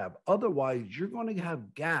we have. Otherwise, you're going to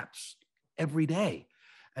have gaps every day,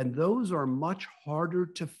 and those are much harder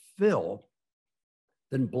to fill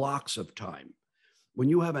than blocks of time. When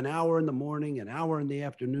you have an hour in the morning, an hour in the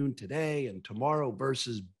afternoon today and tomorrow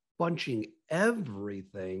versus bunching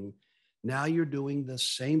everything, now you're doing the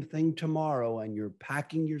same thing tomorrow and you're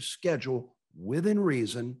packing your schedule within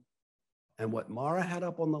reason. And what Mara had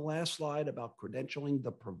up on the last slide about credentialing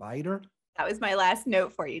the provider. That was my last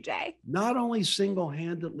note for you, Jay. Not only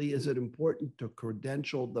single-handedly is it important to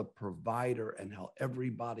credential the provider and how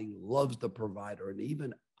everybody loves the provider, and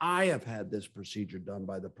even I have had this procedure done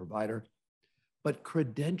by the provider, but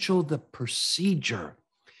credential the procedure.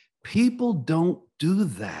 People don't do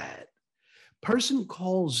that. Person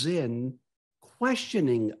calls in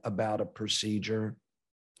questioning about a procedure,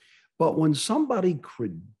 but when somebody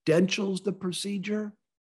credentials the procedure,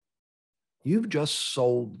 you've just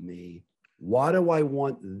sold me. Why do I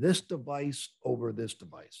want this device over this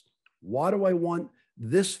device? Why do I want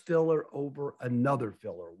this filler over another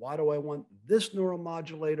filler? Why do I want this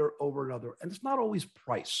neuromodulator over another? And it's not always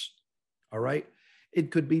price, all right?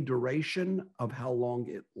 It could be duration of how long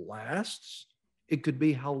it lasts. It could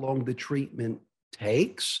be how long the treatment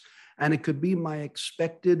takes, and it could be my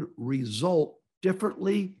expected result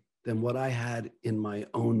differently than what I had in my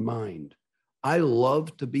own mind. I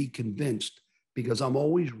love to be convinced because I'm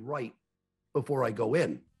always right before I go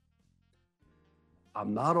in.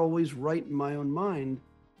 I'm not always right in my own mind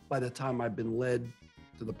by the time I've been led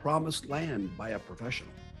to the promised land by a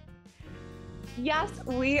professional. Yes,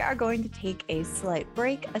 we are going to take a slight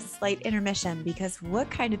break, a slight intermission, because what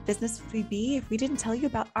kind of business would we be if we didn't tell you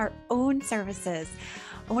about our own services?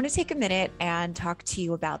 I want to take a minute and talk to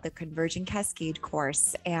you about the Conversion Cascade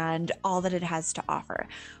course and all that it has to offer.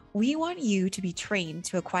 We want you to be trained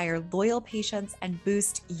to acquire loyal patients and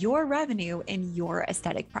boost your revenue in your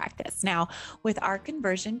aesthetic practice. Now, with our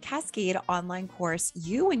Conversion Cascade online course,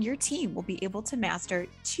 you and your team will be able to master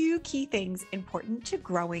 2 key things important to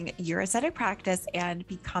growing your aesthetic practice and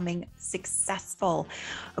becoming successful,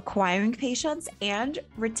 acquiring patients and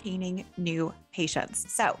retaining new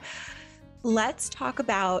patients. So let's talk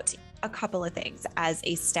about a couple of things. As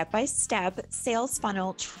a step-by-step sales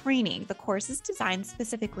funnel training, the course is designed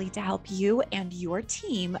specifically to help you and your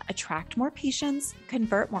team attract more patients,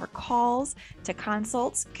 convert more calls to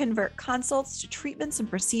consults, convert consults to treatments and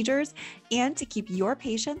procedures, and to keep your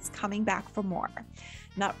patients coming back for more.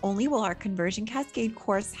 Not only will our Conversion Cascade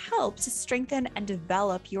course help to strengthen and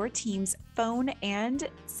develop your team's phone and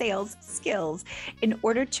sales skills in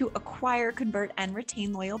order to acquire, convert, and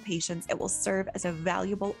retain loyal patients, it will serve as a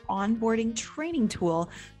valuable onboarding training tool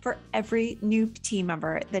for every new team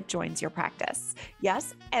member that joins your practice.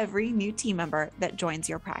 Yes, every new team member that joins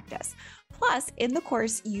your practice. Plus, in the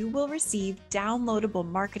course, you will receive downloadable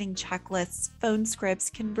marketing checklists, phone scripts,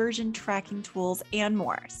 conversion tracking tools, and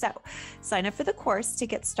more. So sign up for the course to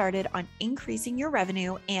get started on increasing your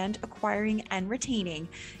revenue and acquiring and retaining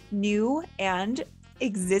new and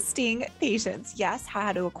existing patients. Yes,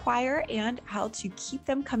 how to acquire and how to keep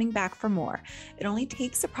them coming back for more. It only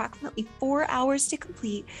takes approximately 4 hours to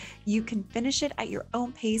complete. You can finish it at your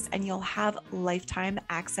own pace and you'll have lifetime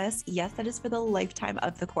access. Yes, that is for the lifetime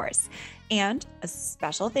of the course. And a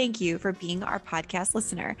special thank you for being our podcast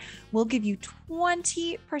listener. We'll give you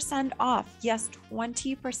 20% off. Yes,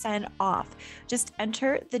 20% off. Just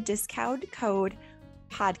enter the discount code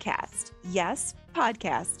podcast. Yes,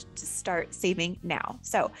 podcast to start saving now.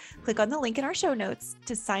 So click on the link in our show notes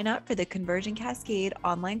to sign up for the Conversion Cascade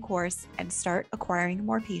online course and start acquiring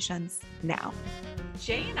more patients now.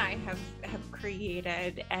 Jay and I have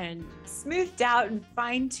created and smoothed out and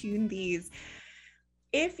fine-tuned these.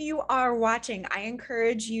 If you are watching, I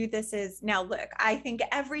encourage you, now look, I think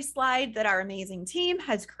every slide that our amazing team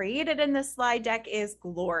has created in this slide deck is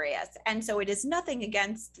glorious. And so it is nothing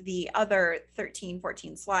against the other 13,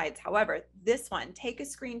 14 slides. However, this one, take a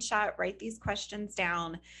screenshot, write these questions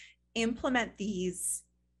down, implement these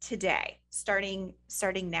today, starting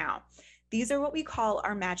now. These are what we call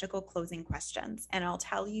our magical closing questions. And I'll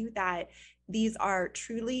tell you that these are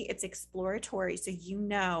truly, it's exploratory. So you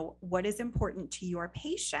know what is important to your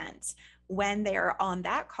patient when they are on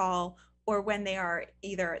that call or when they are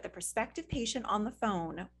either the prospective patient on the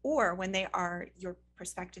phone or when they are your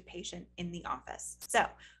prospective patient in the office. So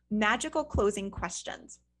magical closing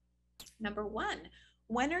questions. Number one,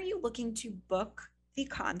 when are you looking to book the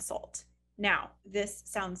consult? Now, this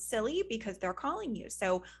sounds silly because they're calling you.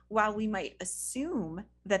 So while we might assume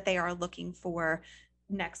that they are looking for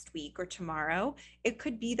next week or tomorrow, it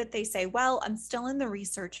could be that they say, well, I'm still in the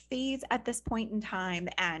research phase at this point in time.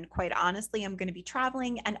 And quite honestly, I'm going to be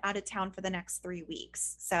traveling and out of town for the next 3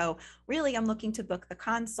 weeks. So really, I'm looking to book the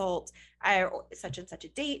consult such and such a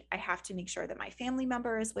date. I have to make sure that my family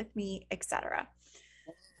member is with me, etc.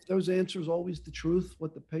 Those answers always the truth,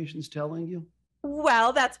 what the patient's telling you?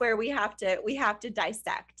 Well, that's where we have to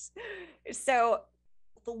dissect. So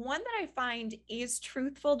the one that I find is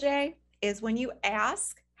truthful, Jay, is when you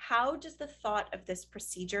ask, how does the thought of this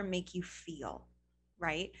procedure make you feel,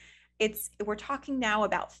 right? We're talking now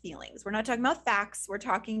about feelings. We're not talking about facts. We're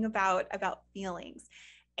talking about feelings.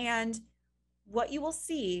 And what you will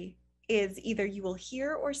see is either you will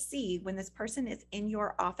hear or see when this person is in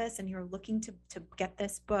your office and you're looking to get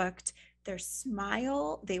this booked, their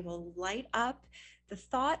smile, they will light up. The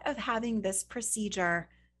thought of having this procedure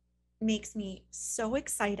makes me so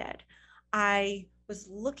excited. I was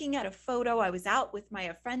looking at a photo. I was out with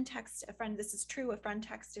a friend, this is true. A friend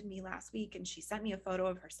texted me last week and she sent me a photo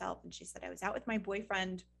of herself and she said, I was out with my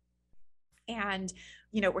boyfriend and,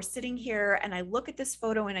 we're sitting here and I look at this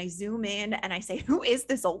photo and I zoom in and I say, who is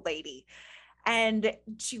this old lady? And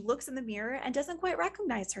she looks in the mirror and doesn't quite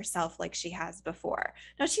recognize herself like she has before.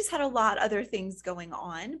 Now she's had a lot of other things going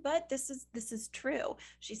on, but this is true.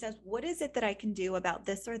 She says, what is it that I can do about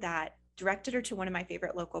this or that? Directed her to one of my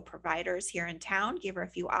favorite local providers here in town, gave her a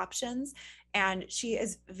few options, and she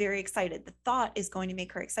is very excited. The thought is going to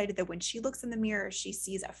make her excited that when she looks in the mirror, she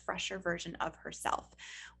sees a fresher version of herself.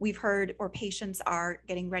 We've heard, or patients are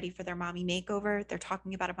getting ready for their mommy makeover. They're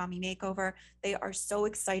talking about a mommy makeover. They are so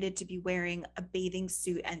excited to be wearing a bathing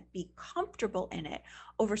suit and be comfortable in it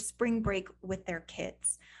over spring break with their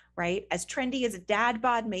kids. Right? As trendy as a dad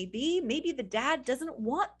bod may be, maybe the dad doesn't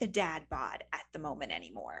want the dad bod at the moment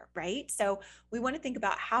anymore, right? So we want to think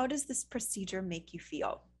about, how does this procedure make you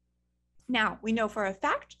feel? Now, we know for a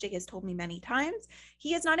fact, Jay has told me many times,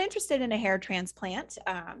 he is not interested in a hair transplant.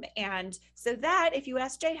 And so that, if you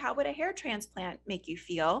ask Jay, how would a hair transplant make you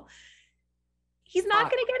feel? He's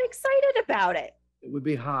not going to get excited about it. It would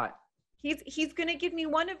be hot. He's going to give me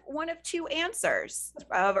one of two answers,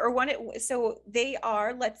 so they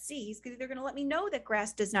are, let's see, he's either going to let me know that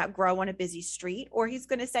grass does not grow on a busy street, or he's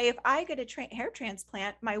going to say, if I get a hair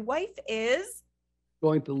transplant, my wife is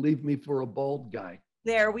going to leave me for a bald guy.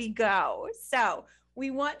 There we go. So we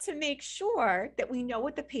want to make sure that we know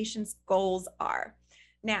what the patient's goals are.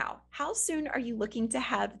 Now, how soon are you looking to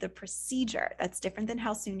have the procedure? That's different than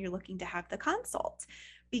how soon you're looking to have the consult,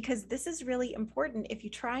 because this is really important. If you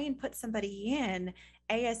try and put somebody in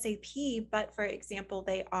ASAP, but for example,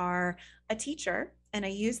 they are a teacher, and I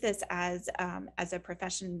use this as a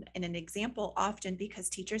profession and an example often because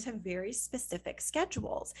teachers have very specific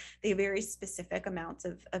schedules. They have very specific amounts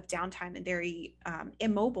of downtime in very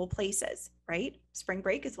immobile places, right? Spring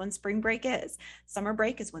break is when spring break is. Summer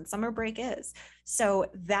break is when summer break is. So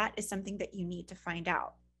that is something that you need to find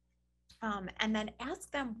out. And then ask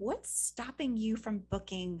them, what's stopping you from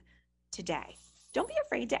booking today? Don't be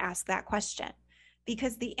afraid to ask that question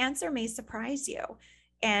because the answer may surprise you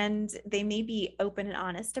and they may be open and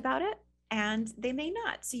honest about it and they may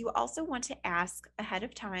not. So you also want to ask ahead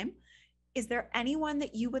of time, is there anyone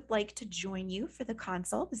that you would like to join you for the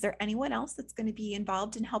consult? Is there anyone else that's going to be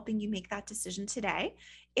involved in helping you make that decision today?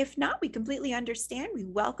 If not, we completely understand. We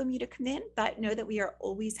welcome you to come in, but know that we are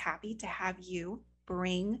always happy to have you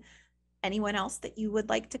bring anyone else that you would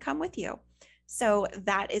like to come with you. So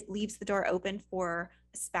that it leaves the door open for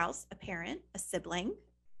a spouse, a parent, a sibling,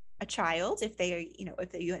 a child, if they,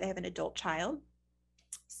 if they have an adult child.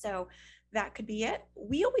 So that could be it.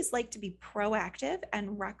 We always like to be proactive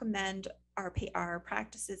and recommend our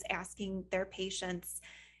practices asking their patients,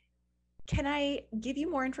 can I give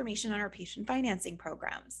you more information on our patient financing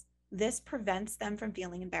programs? This prevents them from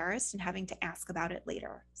feeling embarrassed and having to ask about it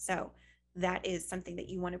later. So that is something that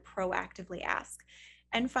you want to proactively ask.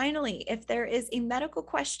 And finally, if there is a medical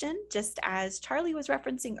question, just as Charlie was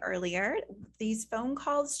referencing earlier, these phone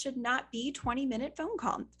calls should not be 20-minute phone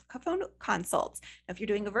consults. Now, if you're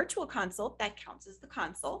doing a virtual consult, that counts as the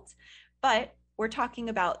consult, but we're talking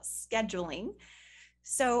about scheduling.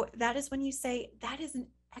 So that is when you say, that is an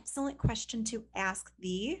excellent question to ask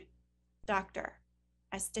the doctor,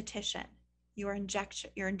 esthetician, your injector,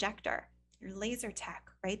 your laser tech,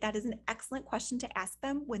 right? That is an excellent question to ask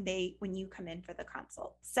them when you come in for the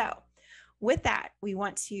consult. So with that, we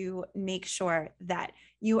want to make sure that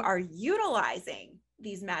you are utilizing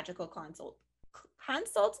these magical consult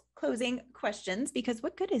closing questions, because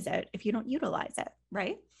what good is it if you don't utilize it,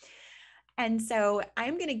 right? And so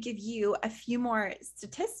I'm going to give you a few more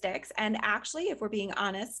statistics. And actually, if we're being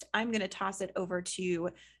honest, I'm going to toss it over to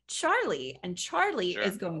Charlie, and Charlie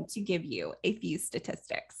is going to give you a few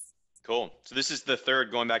statistics. Cool. So this is the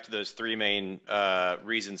third, going back to those three main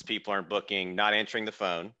reasons people aren't booking: not answering the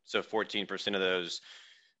phone. So 14% of those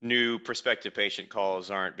new prospective patient calls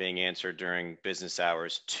aren't being answered during business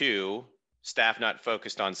hours. 2, staff not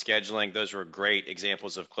focused on scheduling. Those were great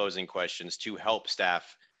examples of closing questions to help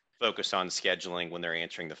staff focus on scheduling when they're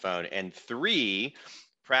answering the phone. And 3,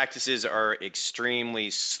 practices are extremely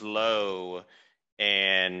slow,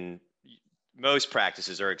 and most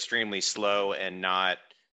practices are extremely slow and not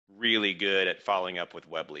really good at following up with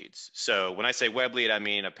web leads. So when I say web lead, I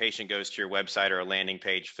mean a patient goes to your website or a landing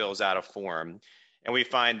page, fills out a form, and we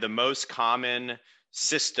find the most common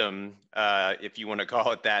system, if you want to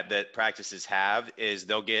call it that practices have, is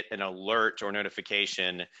they'll get an alert or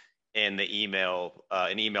notification in the email,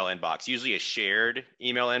 an email inbox, usually a shared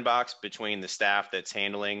email inbox between the staff that's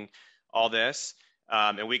handling all this.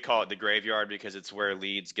 And we call it the graveyard because it's where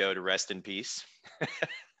leads go to rest in peace.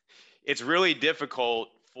 It's really difficult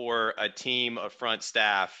for a team of front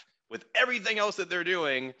staff with everything else that they're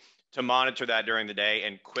doing to monitor that during the day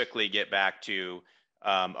and quickly get back to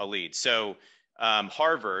a lead. So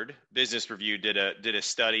Harvard Business Review did a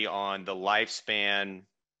study on the lifespan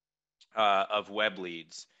of web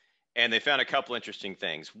leads, and they found a couple interesting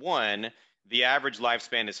things. One, the average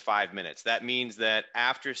lifespan is 5 minutes. That means that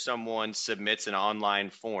after someone submits an online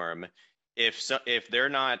form, if they're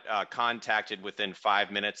not contacted within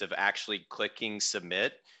 5 minutes of actually clicking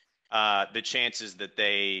submit, the chances that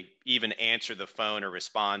they even answer the phone or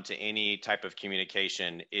respond to any type of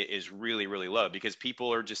communication is really, really low, because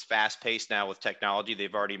people are just fast paced now with technology.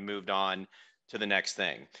 They've already moved on to the next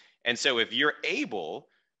thing. And so if you're able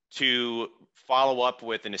to follow up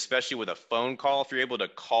with, and especially with a phone call, if you're able to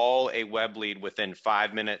call a web lead within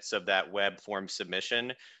 5 minutes of that web form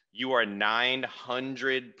submission, you are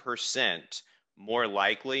 900% more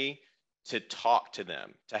likely to talk to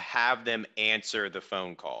them, to have them answer the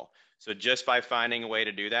phone call. So just by finding a way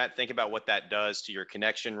to do that, think about what that does to your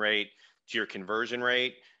connection rate, to your conversion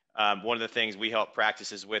rate. One of the things we help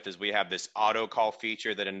practices with is we have this auto call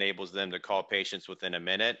feature that enables them to call patients within a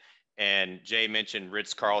minute. And Jay mentioned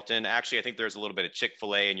Ritz-Carlton. Actually, I think there's a little bit of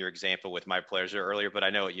Chick-fil-A in your example with My Pleasure earlier, but I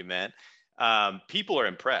know what you meant. People are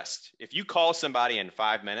impressed. If you call somebody in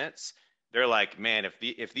 5 minutes, They're like, man,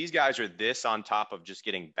 if these guys are this on top of just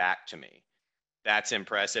getting back to me, that's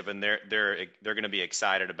impressive, and they're going to be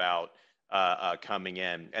excited about coming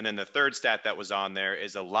in. And then the third stat that was on there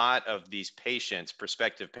is a lot of these patients,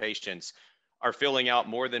 prospective patients, are filling out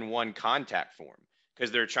more than one contact form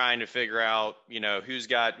because they're trying to figure out, who's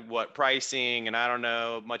got what pricing, and I don't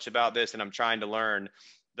know much about this, and I'm trying to learn.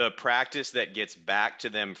 The practice that gets back to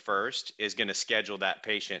them first is going to schedule that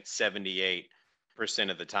patient 78%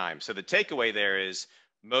 of the time. So the takeaway there is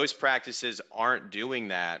most practices aren't doing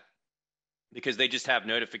that because they just have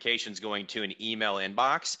notifications going to an email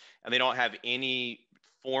inbox, and they don't have any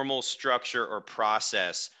formal structure or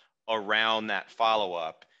process around that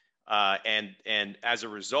follow-up. And as a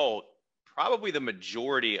result, probably the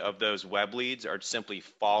majority of those web leads are simply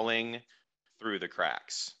falling through the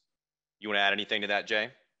cracks. You want to add anything to that,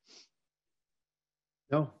 Jay?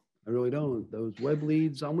 No, I really don't. Those web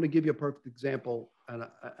leads, I'm going to give you a perfect example, and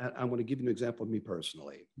I'm going to give you an example of me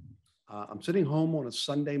personally. I'm sitting home on a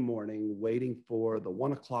Sunday morning waiting for the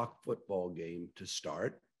 1 o'clock football game to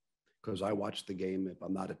start, because I watch the game if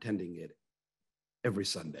I'm not attending it every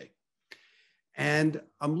Sunday. And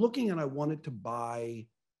I'm looking, and I wanted to buy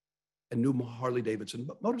a new Harley Davidson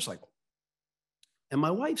motorcycle. And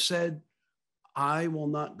my wife said, I will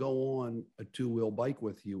not go on a two-wheel bike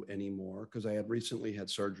with you anymore because I had recently had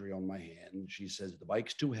surgery on my hand. She says, the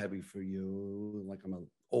bike's too heavy for you. Like, I'm an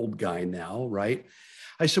old guy now, right?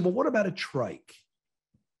 I said, well, what about a trike?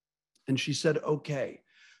 And she said, okay.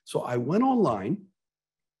 So I went online.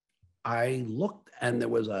 I looked, and there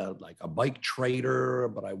was a bike trader,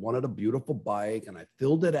 but I wanted a beautiful bike, and I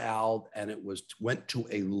filled it out, and it went to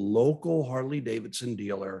a local Harley Davidson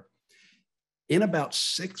dealer. In about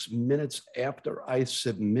 6 minutes after I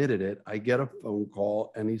submitted it, I get a phone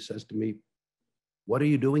call, and he says to me, what are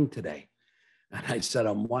you doing today? And I said,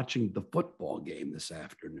 I'm watching the football game this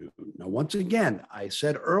afternoon. Now, once again, I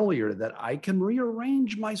said earlier that I can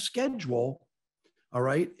rearrange my schedule, all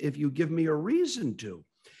right, if you give me a reason to.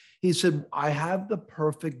 He said, I have the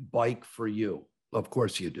perfect bike for you. Of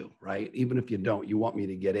course you do, right? Even if you don't, you want me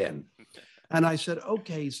to get in. And I said,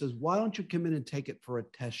 okay. He says, why don't you come in and take it for a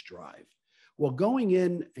test drive? Well, going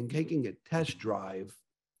in and taking a test drive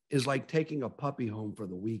is like taking a puppy home for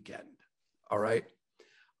the weekend, all right?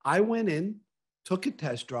 I went in, took a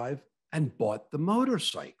test drive, and bought the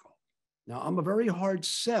motorcycle. Now, I'm a very hard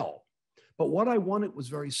sell, but what I wanted was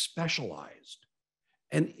very specialized,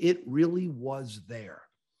 and it really was there.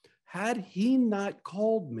 Had he not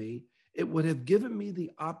called me, it would have given me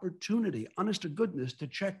the opportunity, honest to goodness, to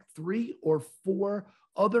check 3 or 4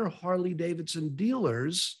 other Harley Davidson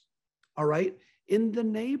dealers, all right, in the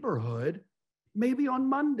neighborhood, maybe on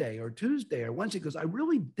Monday or Tuesday or Wednesday, because I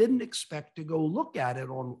really didn't expect to go look at it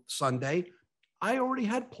on Sunday. I already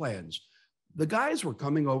had plans. The guys were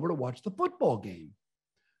coming over to watch the football game.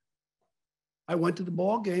 I went to the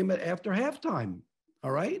ball game after halftime,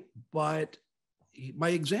 all right? But my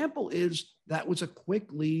example is that was a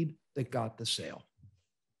quick lead that got the sale.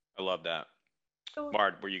 I love that.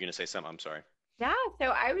 Mard, were you going to say something? I'm sorry. Yeah, so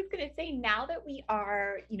I was going to say, now that we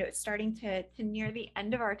are, starting to near the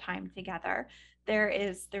end of our time together,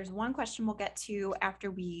 there's one question we'll get to after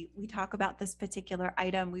we talk about this particular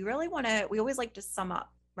item. We always like to sum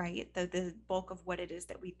up, right, the bulk of what it is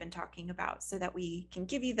that we've been talking about, so that we can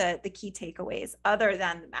give you the key takeaways other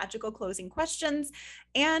than the magical closing questions.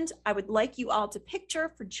 And I would like you all to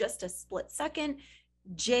picture for just a split second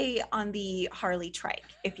Jay on the Harley trike.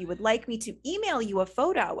 If you would like me to email you a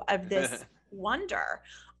photo of this wonder,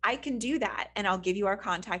 I can do that, and I'll give you our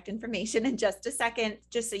contact information in just a second,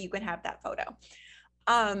 just so you can have that photo.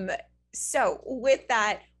 So with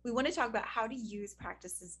that, we want to talk about how to use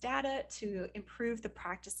practices data to improve the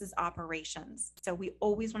practice's operations. So we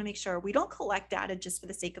always want to make sure we don't collect data just for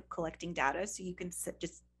the sake of collecting data, so you can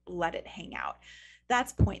just let it hang out.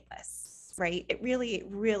 That's pointless, right? It really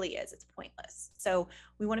is. It's pointless. So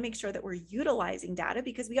we want to make sure that we're utilizing data,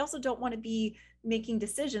 because we also don't want to be making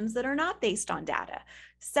decisions that are not based on data.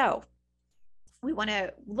 So we want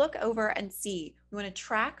to look over and see, we want to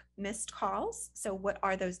track missed calls. So what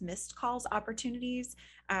are those missed calls opportunities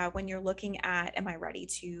when you're looking at, am I ready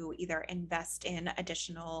to either invest in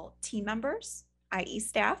additional team members, i.e.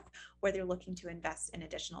 staff, whether you're looking to invest in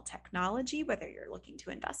additional technology, whether you're looking to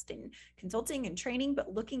invest in consulting and training,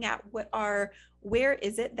 but looking at where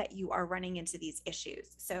is it that you are running into these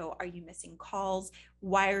issues? So are you missing calls?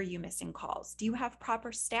 Why are you missing calls? Do you have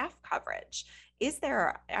proper staff coverage?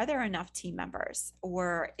 Are there enough team members,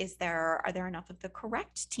 or are there enough of the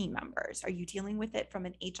correct team members? Are you dealing with it from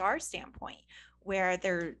an HR standpoint where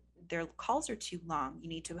their calls are too long? You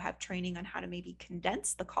need to have training on how to maybe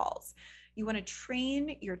condense the calls. You want to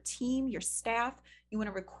train your team, your staff. You want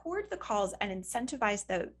to record the calls and incentivize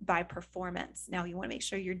by performance. Now, you want to make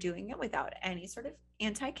sure you're doing it without any sort of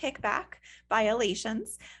anti-kickback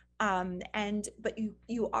violations. But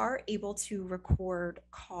you are able to record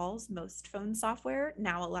calls. Most phone software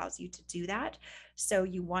now allows you to do that. So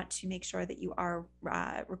you want to make sure that you are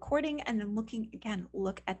recording and then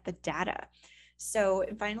look at the data. So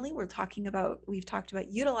finally, we've talked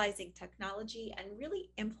about utilizing technology and really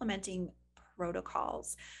implementing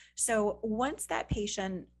protocols. So once that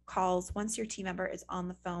patient calls, once your team member is on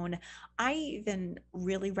the phone, I even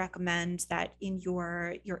really recommend that in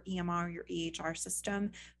your EMR, your EHR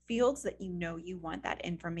system, fields that you want that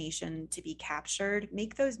information to be captured,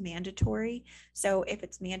 make those mandatory. So if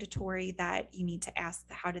it's mandatory that you need to ask,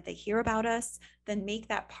 how did they hear about us? Then make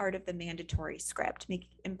that part of the mandatory script,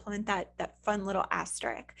 implement that fun little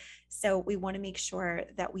asterisk. So we want to make sure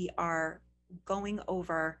that we are going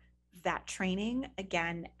over that training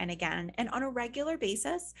again and again and on a regular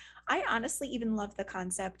basis. I honestly even love the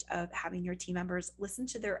concept of having your team members listen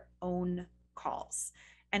to their own calls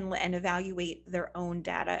and evaluate their own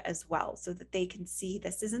data as well, so that they can see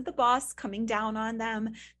this isn't the boss coming down on them.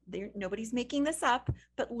 Nobody's making this up,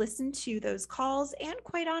 but listen to those calls. And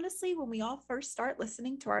quite honestly, when we all first start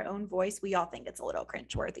listening to our own voice, we all think it's a little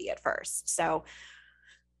cringeworthy at first. So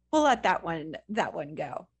we'll let that one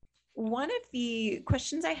go. One of the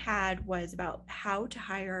questions I had was about how to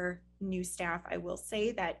hire new staff. I will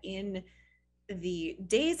say that in the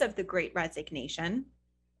days of the Great Resignation,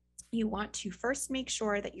 you want to first make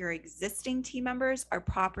sure that your existing team members are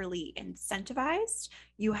properly incentivized.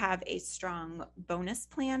 You have a strong bonus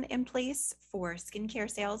plan in place for skincare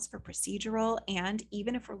sales, for procedural, and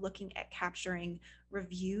even if we're looking at capturing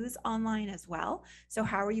reviews online as well. So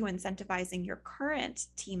how are you incentivizing your current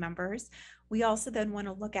team members? We also then want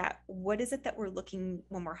to look at what is it that we're looking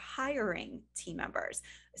when we're hiring team members,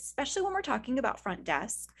 especially when we're talking about front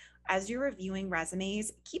desk. As you're reviewing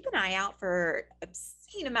resumes, keep an eye out for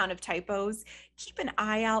obscene amount of typos. Keep an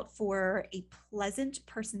eye out for a pleasant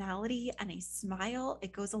personality and a smile.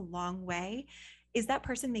 It goes a long way. Is that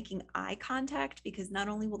person making eye contact? Because not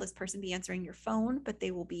only will this person be answering your phone, but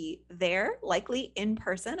they will be there, likely in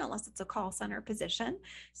person, unless it's a call center position.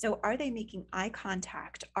 So are they making eye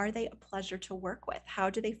contact? Are they a pleasure to work with?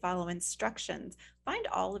 How do they follow instructions? Find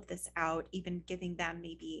all of this out, even giving them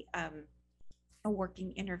maybe a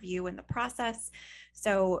working interview in the process.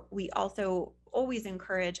 So we also always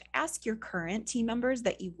ask your current team members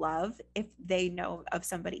that you love if they know of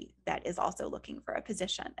somebody that is also looking for a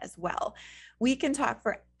position as well. We can talk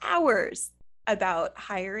for hours about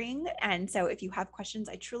hiring. And so if you have questions,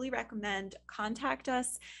 I truly recommend contact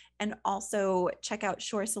us, and also check out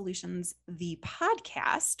Shorr Solutions, the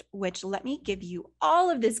podcast, which let me give you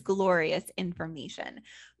all of this glorious information.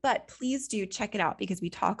 But please do check it out because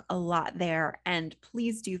we talk a lot there. And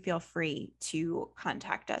please do feel free to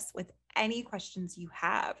contact us with any questions you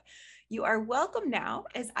have. You are welcome now,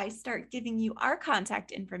 as I start giving you our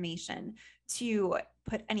contact information, to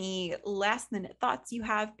put any last minute thoughts you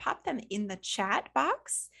have, pop them in the chat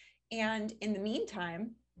box. And in the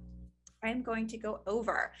meantime, I'm going to go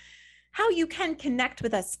over how you can connect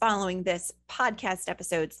with us following this podcast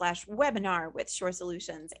episode / webinar with Shorr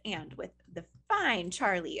Solutions and with the fine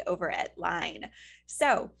Charlie over at Liine.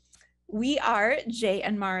 So we are Shorr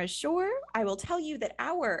and Mara Shorr. I will tell you that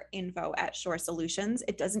our info at Shorr Solutions,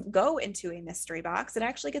 it doesn't go into a mystery box. It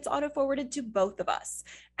actually gets auto-forwarded to both of us.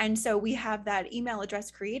 And so we have that email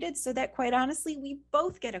address created so that, quite honestly, we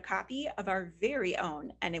both get a copy of our very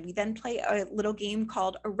own. And we then play a little game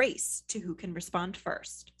called a race to who can respond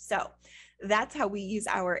first. So that's how we use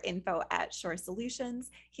our info at Shorr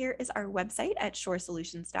Solutions. Here is our website at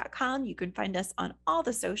shorrsolutions.com. You can find us on all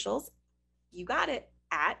the socials. You got it.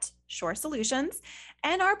 At Shorr Solutions.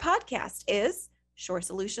 And our podcast is Shorr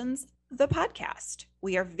Solutions, the podcast.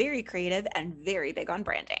 We are very creative and very big on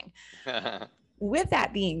branding. With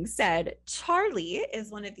that being said, Charlie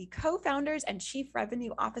is one of the co-founders and chief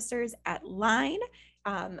revenue officers at Liine.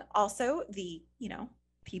 Also he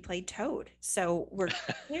played Toad. So we're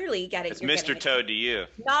clearly getting— it's Mr. Toad to you.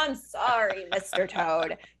 No, I'm sorry, Mr.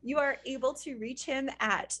 Toad. You are able to reach him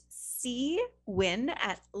at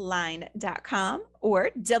cwin@liine.com or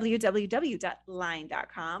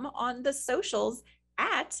www.liine.com, on the socials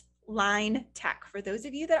at Liine Tech. For those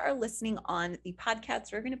of you that are listening on the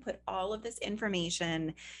podcast, we're going to put all of this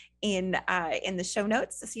information in the show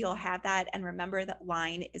notes, so you'll have that. And remember that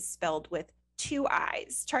Liine is spelled with 2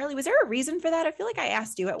 I's. Charlie, was there a reason for that? I feel like I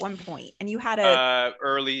asked you at one point and you had a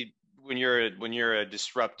early— when you're a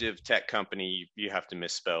disruptive tech company, you have to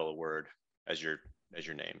misspell a word as your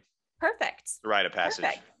name. Perfect. The rite of passage.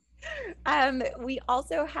 Perfect. We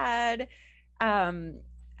also had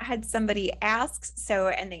somebody ask,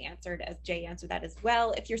 and they answered, as Jay answered that as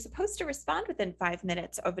well. If you're supposed to respond within 5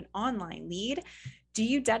 minutes of an online lead, do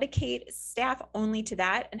you dedicate staff only to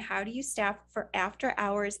that? And how do you staff for after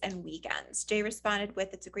hours and weekends? Jay responded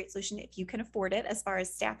with, it's a great solution if you can afford it, as far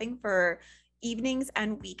as staffing for evenings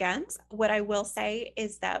and weekends. What I will say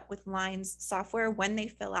is that with Line's software, when they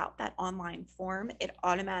fill out that online form, it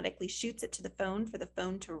automatically shoots it to the phone for the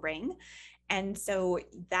phone to ring. And so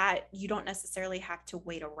that you don't necessarily have to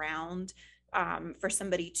wait around for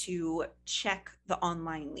somebody to check the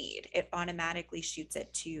online lead. It automatically shoots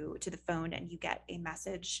it to the phone, and you get a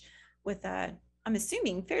message with a, I'm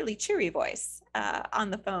assuming, fairly cheery voice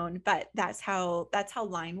on the phone, but that's how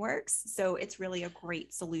Liine works. So it's really a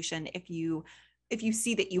great solution if you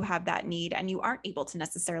see that you have that need and you aren't able to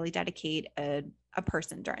necessarily dedicate a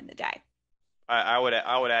person during the day. I would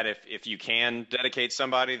add, if you can dedicate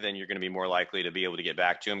somebody, then you're going to be more likely to be able to get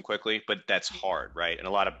back to them quickly. But that's hard, right? And a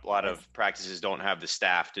lot of practices don't have the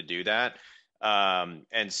staff to do that.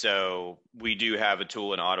 And so we do have a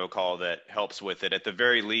tool in AutoCall that helps with it. At the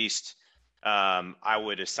very least, I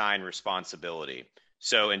would assign responsibility.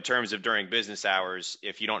 So in terms of during business hours,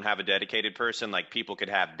 if you don't have a dedicated person, like people could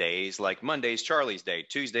have days like Monday's Charlie's day,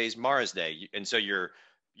 Tuesday's Mara's day, and so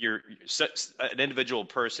an individual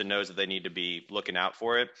person knows that they need to be looking out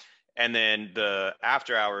for it. And then the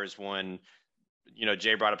after hours one,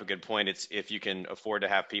 Jay brought up a good point. It's if you can afford to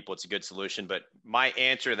have people, it's a good solution. But my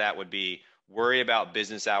answer to that would be worry about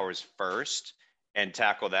business hours first and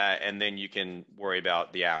tackle that. And then you can worry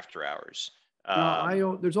about the after hours.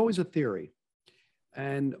 There's always a theory.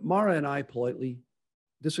 And Mara and I politely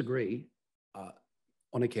disagree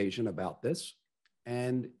on occasion about this.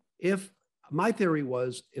 And my theory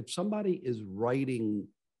was, if somebody is writing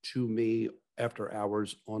to me after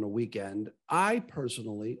hours on a weekend, I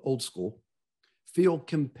personally, old school, feel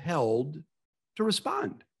compelled to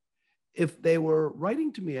respond. If they were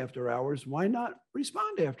writing to me after hours, why not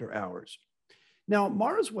respond after hours? Now,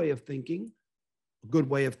 Mara's way of thinking, a good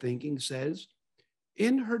way of thinking, says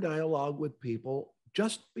in her dialogue with people,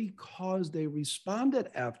 just because they responded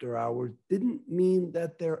after hours didn't mean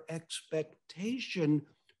that their expectation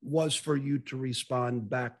was for you to respond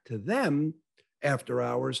back to them after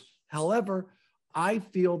hours. However, I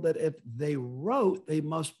feel that if they wrote, they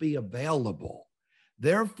must be available.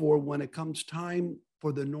 Therefore, when it comes time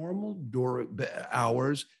for the normal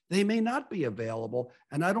hours, they may not be available.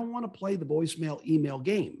 And I don't want to play the voicemail email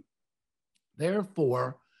game.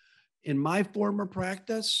 Therefore, in my former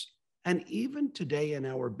practice, and even today in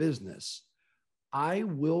our business, I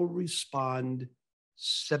will respond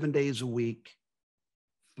 7 days a week,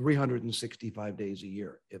 365 days a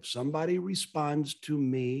year. If somebody responds to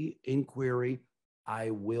me in query, I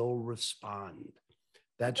will respond.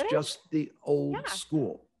 That's just the old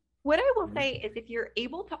school. What I will say is, if you're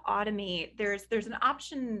able to automate, there's an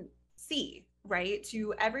option C, right,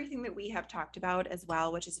 to everything that we have talked about as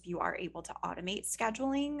well, which is if you are able to automate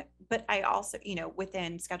scheduling. But I also,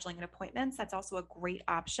 within scheduling and appointments, that's also a great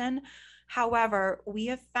option. However, we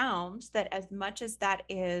have found that as much as that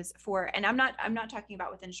is for, and I'm not talking about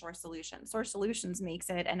within Shorr Solutions. Shorr Solutions makes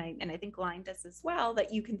it, and I think Liine does as well,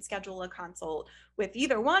 that you can schedule a consult with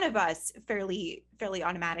either one of us fairly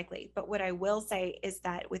automatically. But what I will say is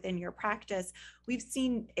that within your practice, we've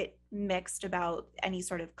seen it mixed about any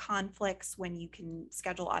sort of conflicts when you can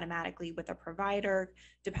schedule automatically with a provider,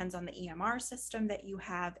 depends on the EMR system that you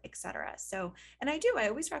have, et cetera. So, and I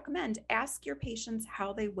always recommend, ask your patients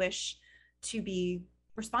how they wish to be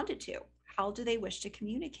responded to. How do they wish to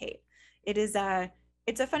communicate? It's a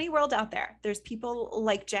funny world out there. There's people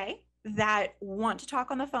like Jay that want to talk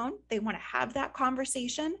on the phone. They want to have that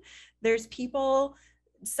conversation. There's people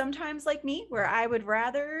sometimes like me where I would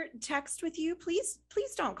rather text with you. Please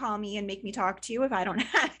don't call me and make me talk to you if I don't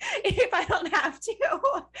have to.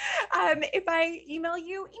 If I email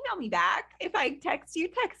you, email me back. If I text you,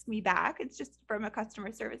 text me back. It's just from a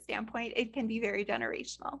customer service standpoint, it can be very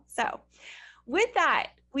generational. So with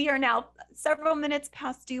that, we are now several minutes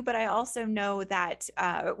past due, but I also know that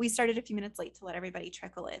we started a few minutes late to let everybody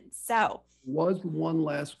trickle in. So was one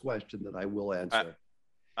last question that I will answer.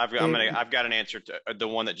 I've got an answer to the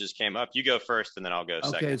one that just came up. You go first, and then I'll go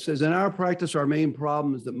second. Okay, it says, in our practice, our main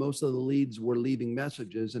problem is that most of the leads were leaving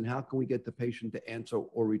messages, and how can we get the patient to answer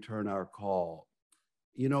or return our call?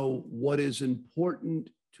 What is important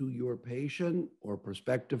to your patient or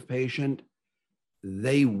prospective patient,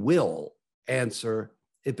 they will answer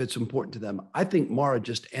if it's important to them. I think Mara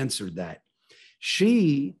just answered that.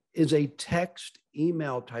 She is a text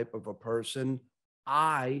email type of a person.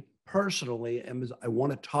 I personally I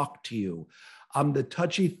want to talk to you. I'm the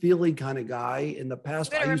touchy-feely kind of guy. In the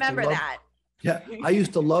past, I used to love, yeah, I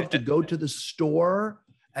used to love to go to the store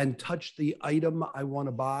and touch the item I want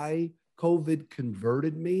to buy. COVID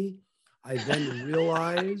converted me. I then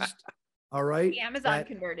realized, all right, Amazon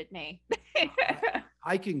converted me.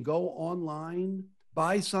 I can go online,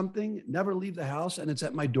 buy something, never leave the house, and it's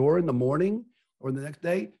at my door in the morning or the next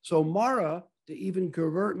day. So Mara, to even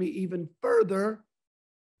convert me even further,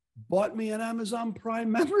 bought me an Amazon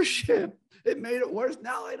Prime membership. It made it worse.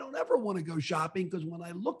 Now I don't ever want to go shopping, because when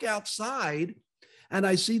I look outside and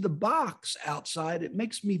I see the box outside, it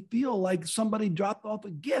makes me feel like somebody dropped off a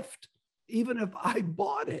gift, even if I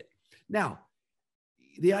bought it. Now,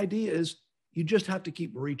 the idea is you just have to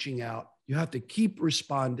keep reaching out. You have to keep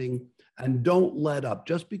responding, and don't let up.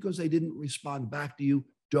 Just because they didn't respond back to you,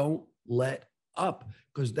 don't let up,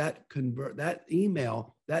 because that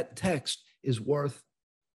email, that text is worth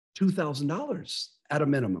 $2,000 at a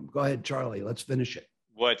minimum. Go ahead, Charlie. Let's finish it.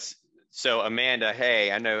 So Amanda,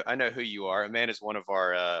 hey, I know who you are. Amanda's one of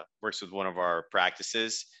our works with one of our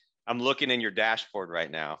practices. I'm looking in your dashboard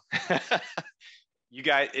right now. You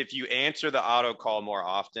guys, if you answer the auto call more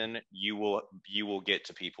often, you will get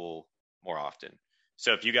to people more often.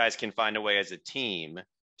 So if you guys can find a way as a team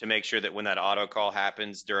to make sure that when that auto call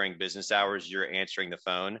happens during business hours, you're answering the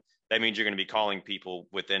phone, that means you're going to be calling people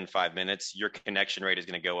within 5 minutes. Your connection rate is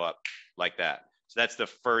going to go up like that. So that's the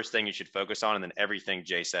first thing you should focus on. And then everything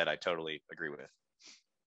Jay said, I totally agree with.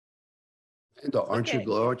 And aren't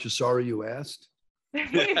you sorry you asked?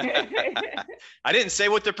 I didn't say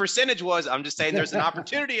what the percentage was. I'm just saying there's an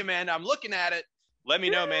opportunity, Amanda. I'm looking at it. Let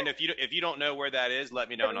me know, Amanda. If you don't know where that is, let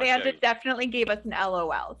me know. Amanda definitely gave us an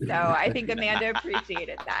LOL. So I think Amanda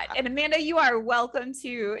appreciated that. And Amanda, you are welcome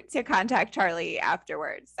to contact Charlie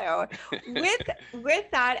afterwards. So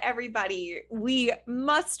with that, everybody, we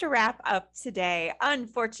must wrap up today.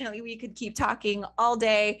 Unfortunately, we could keep talking all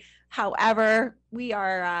day. However,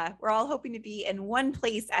 we're all hoping to be in one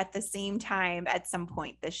place at the same time at some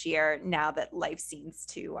point this year, now that life seems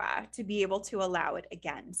to be able to allow it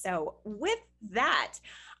again. So with that,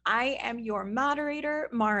 I am your moderator,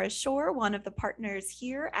 Mara Shorr, one of the partners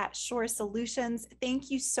here at Shorr Solutions. Thank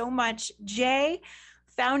you so much, Jay,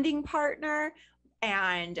 founding partner,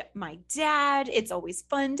 and my dad. It's always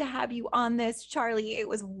fun to have you on this. Charlie, it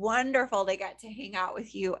was wonderful to get to hang out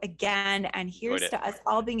with you again. And here's to us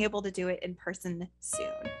all being able to do it in person soon.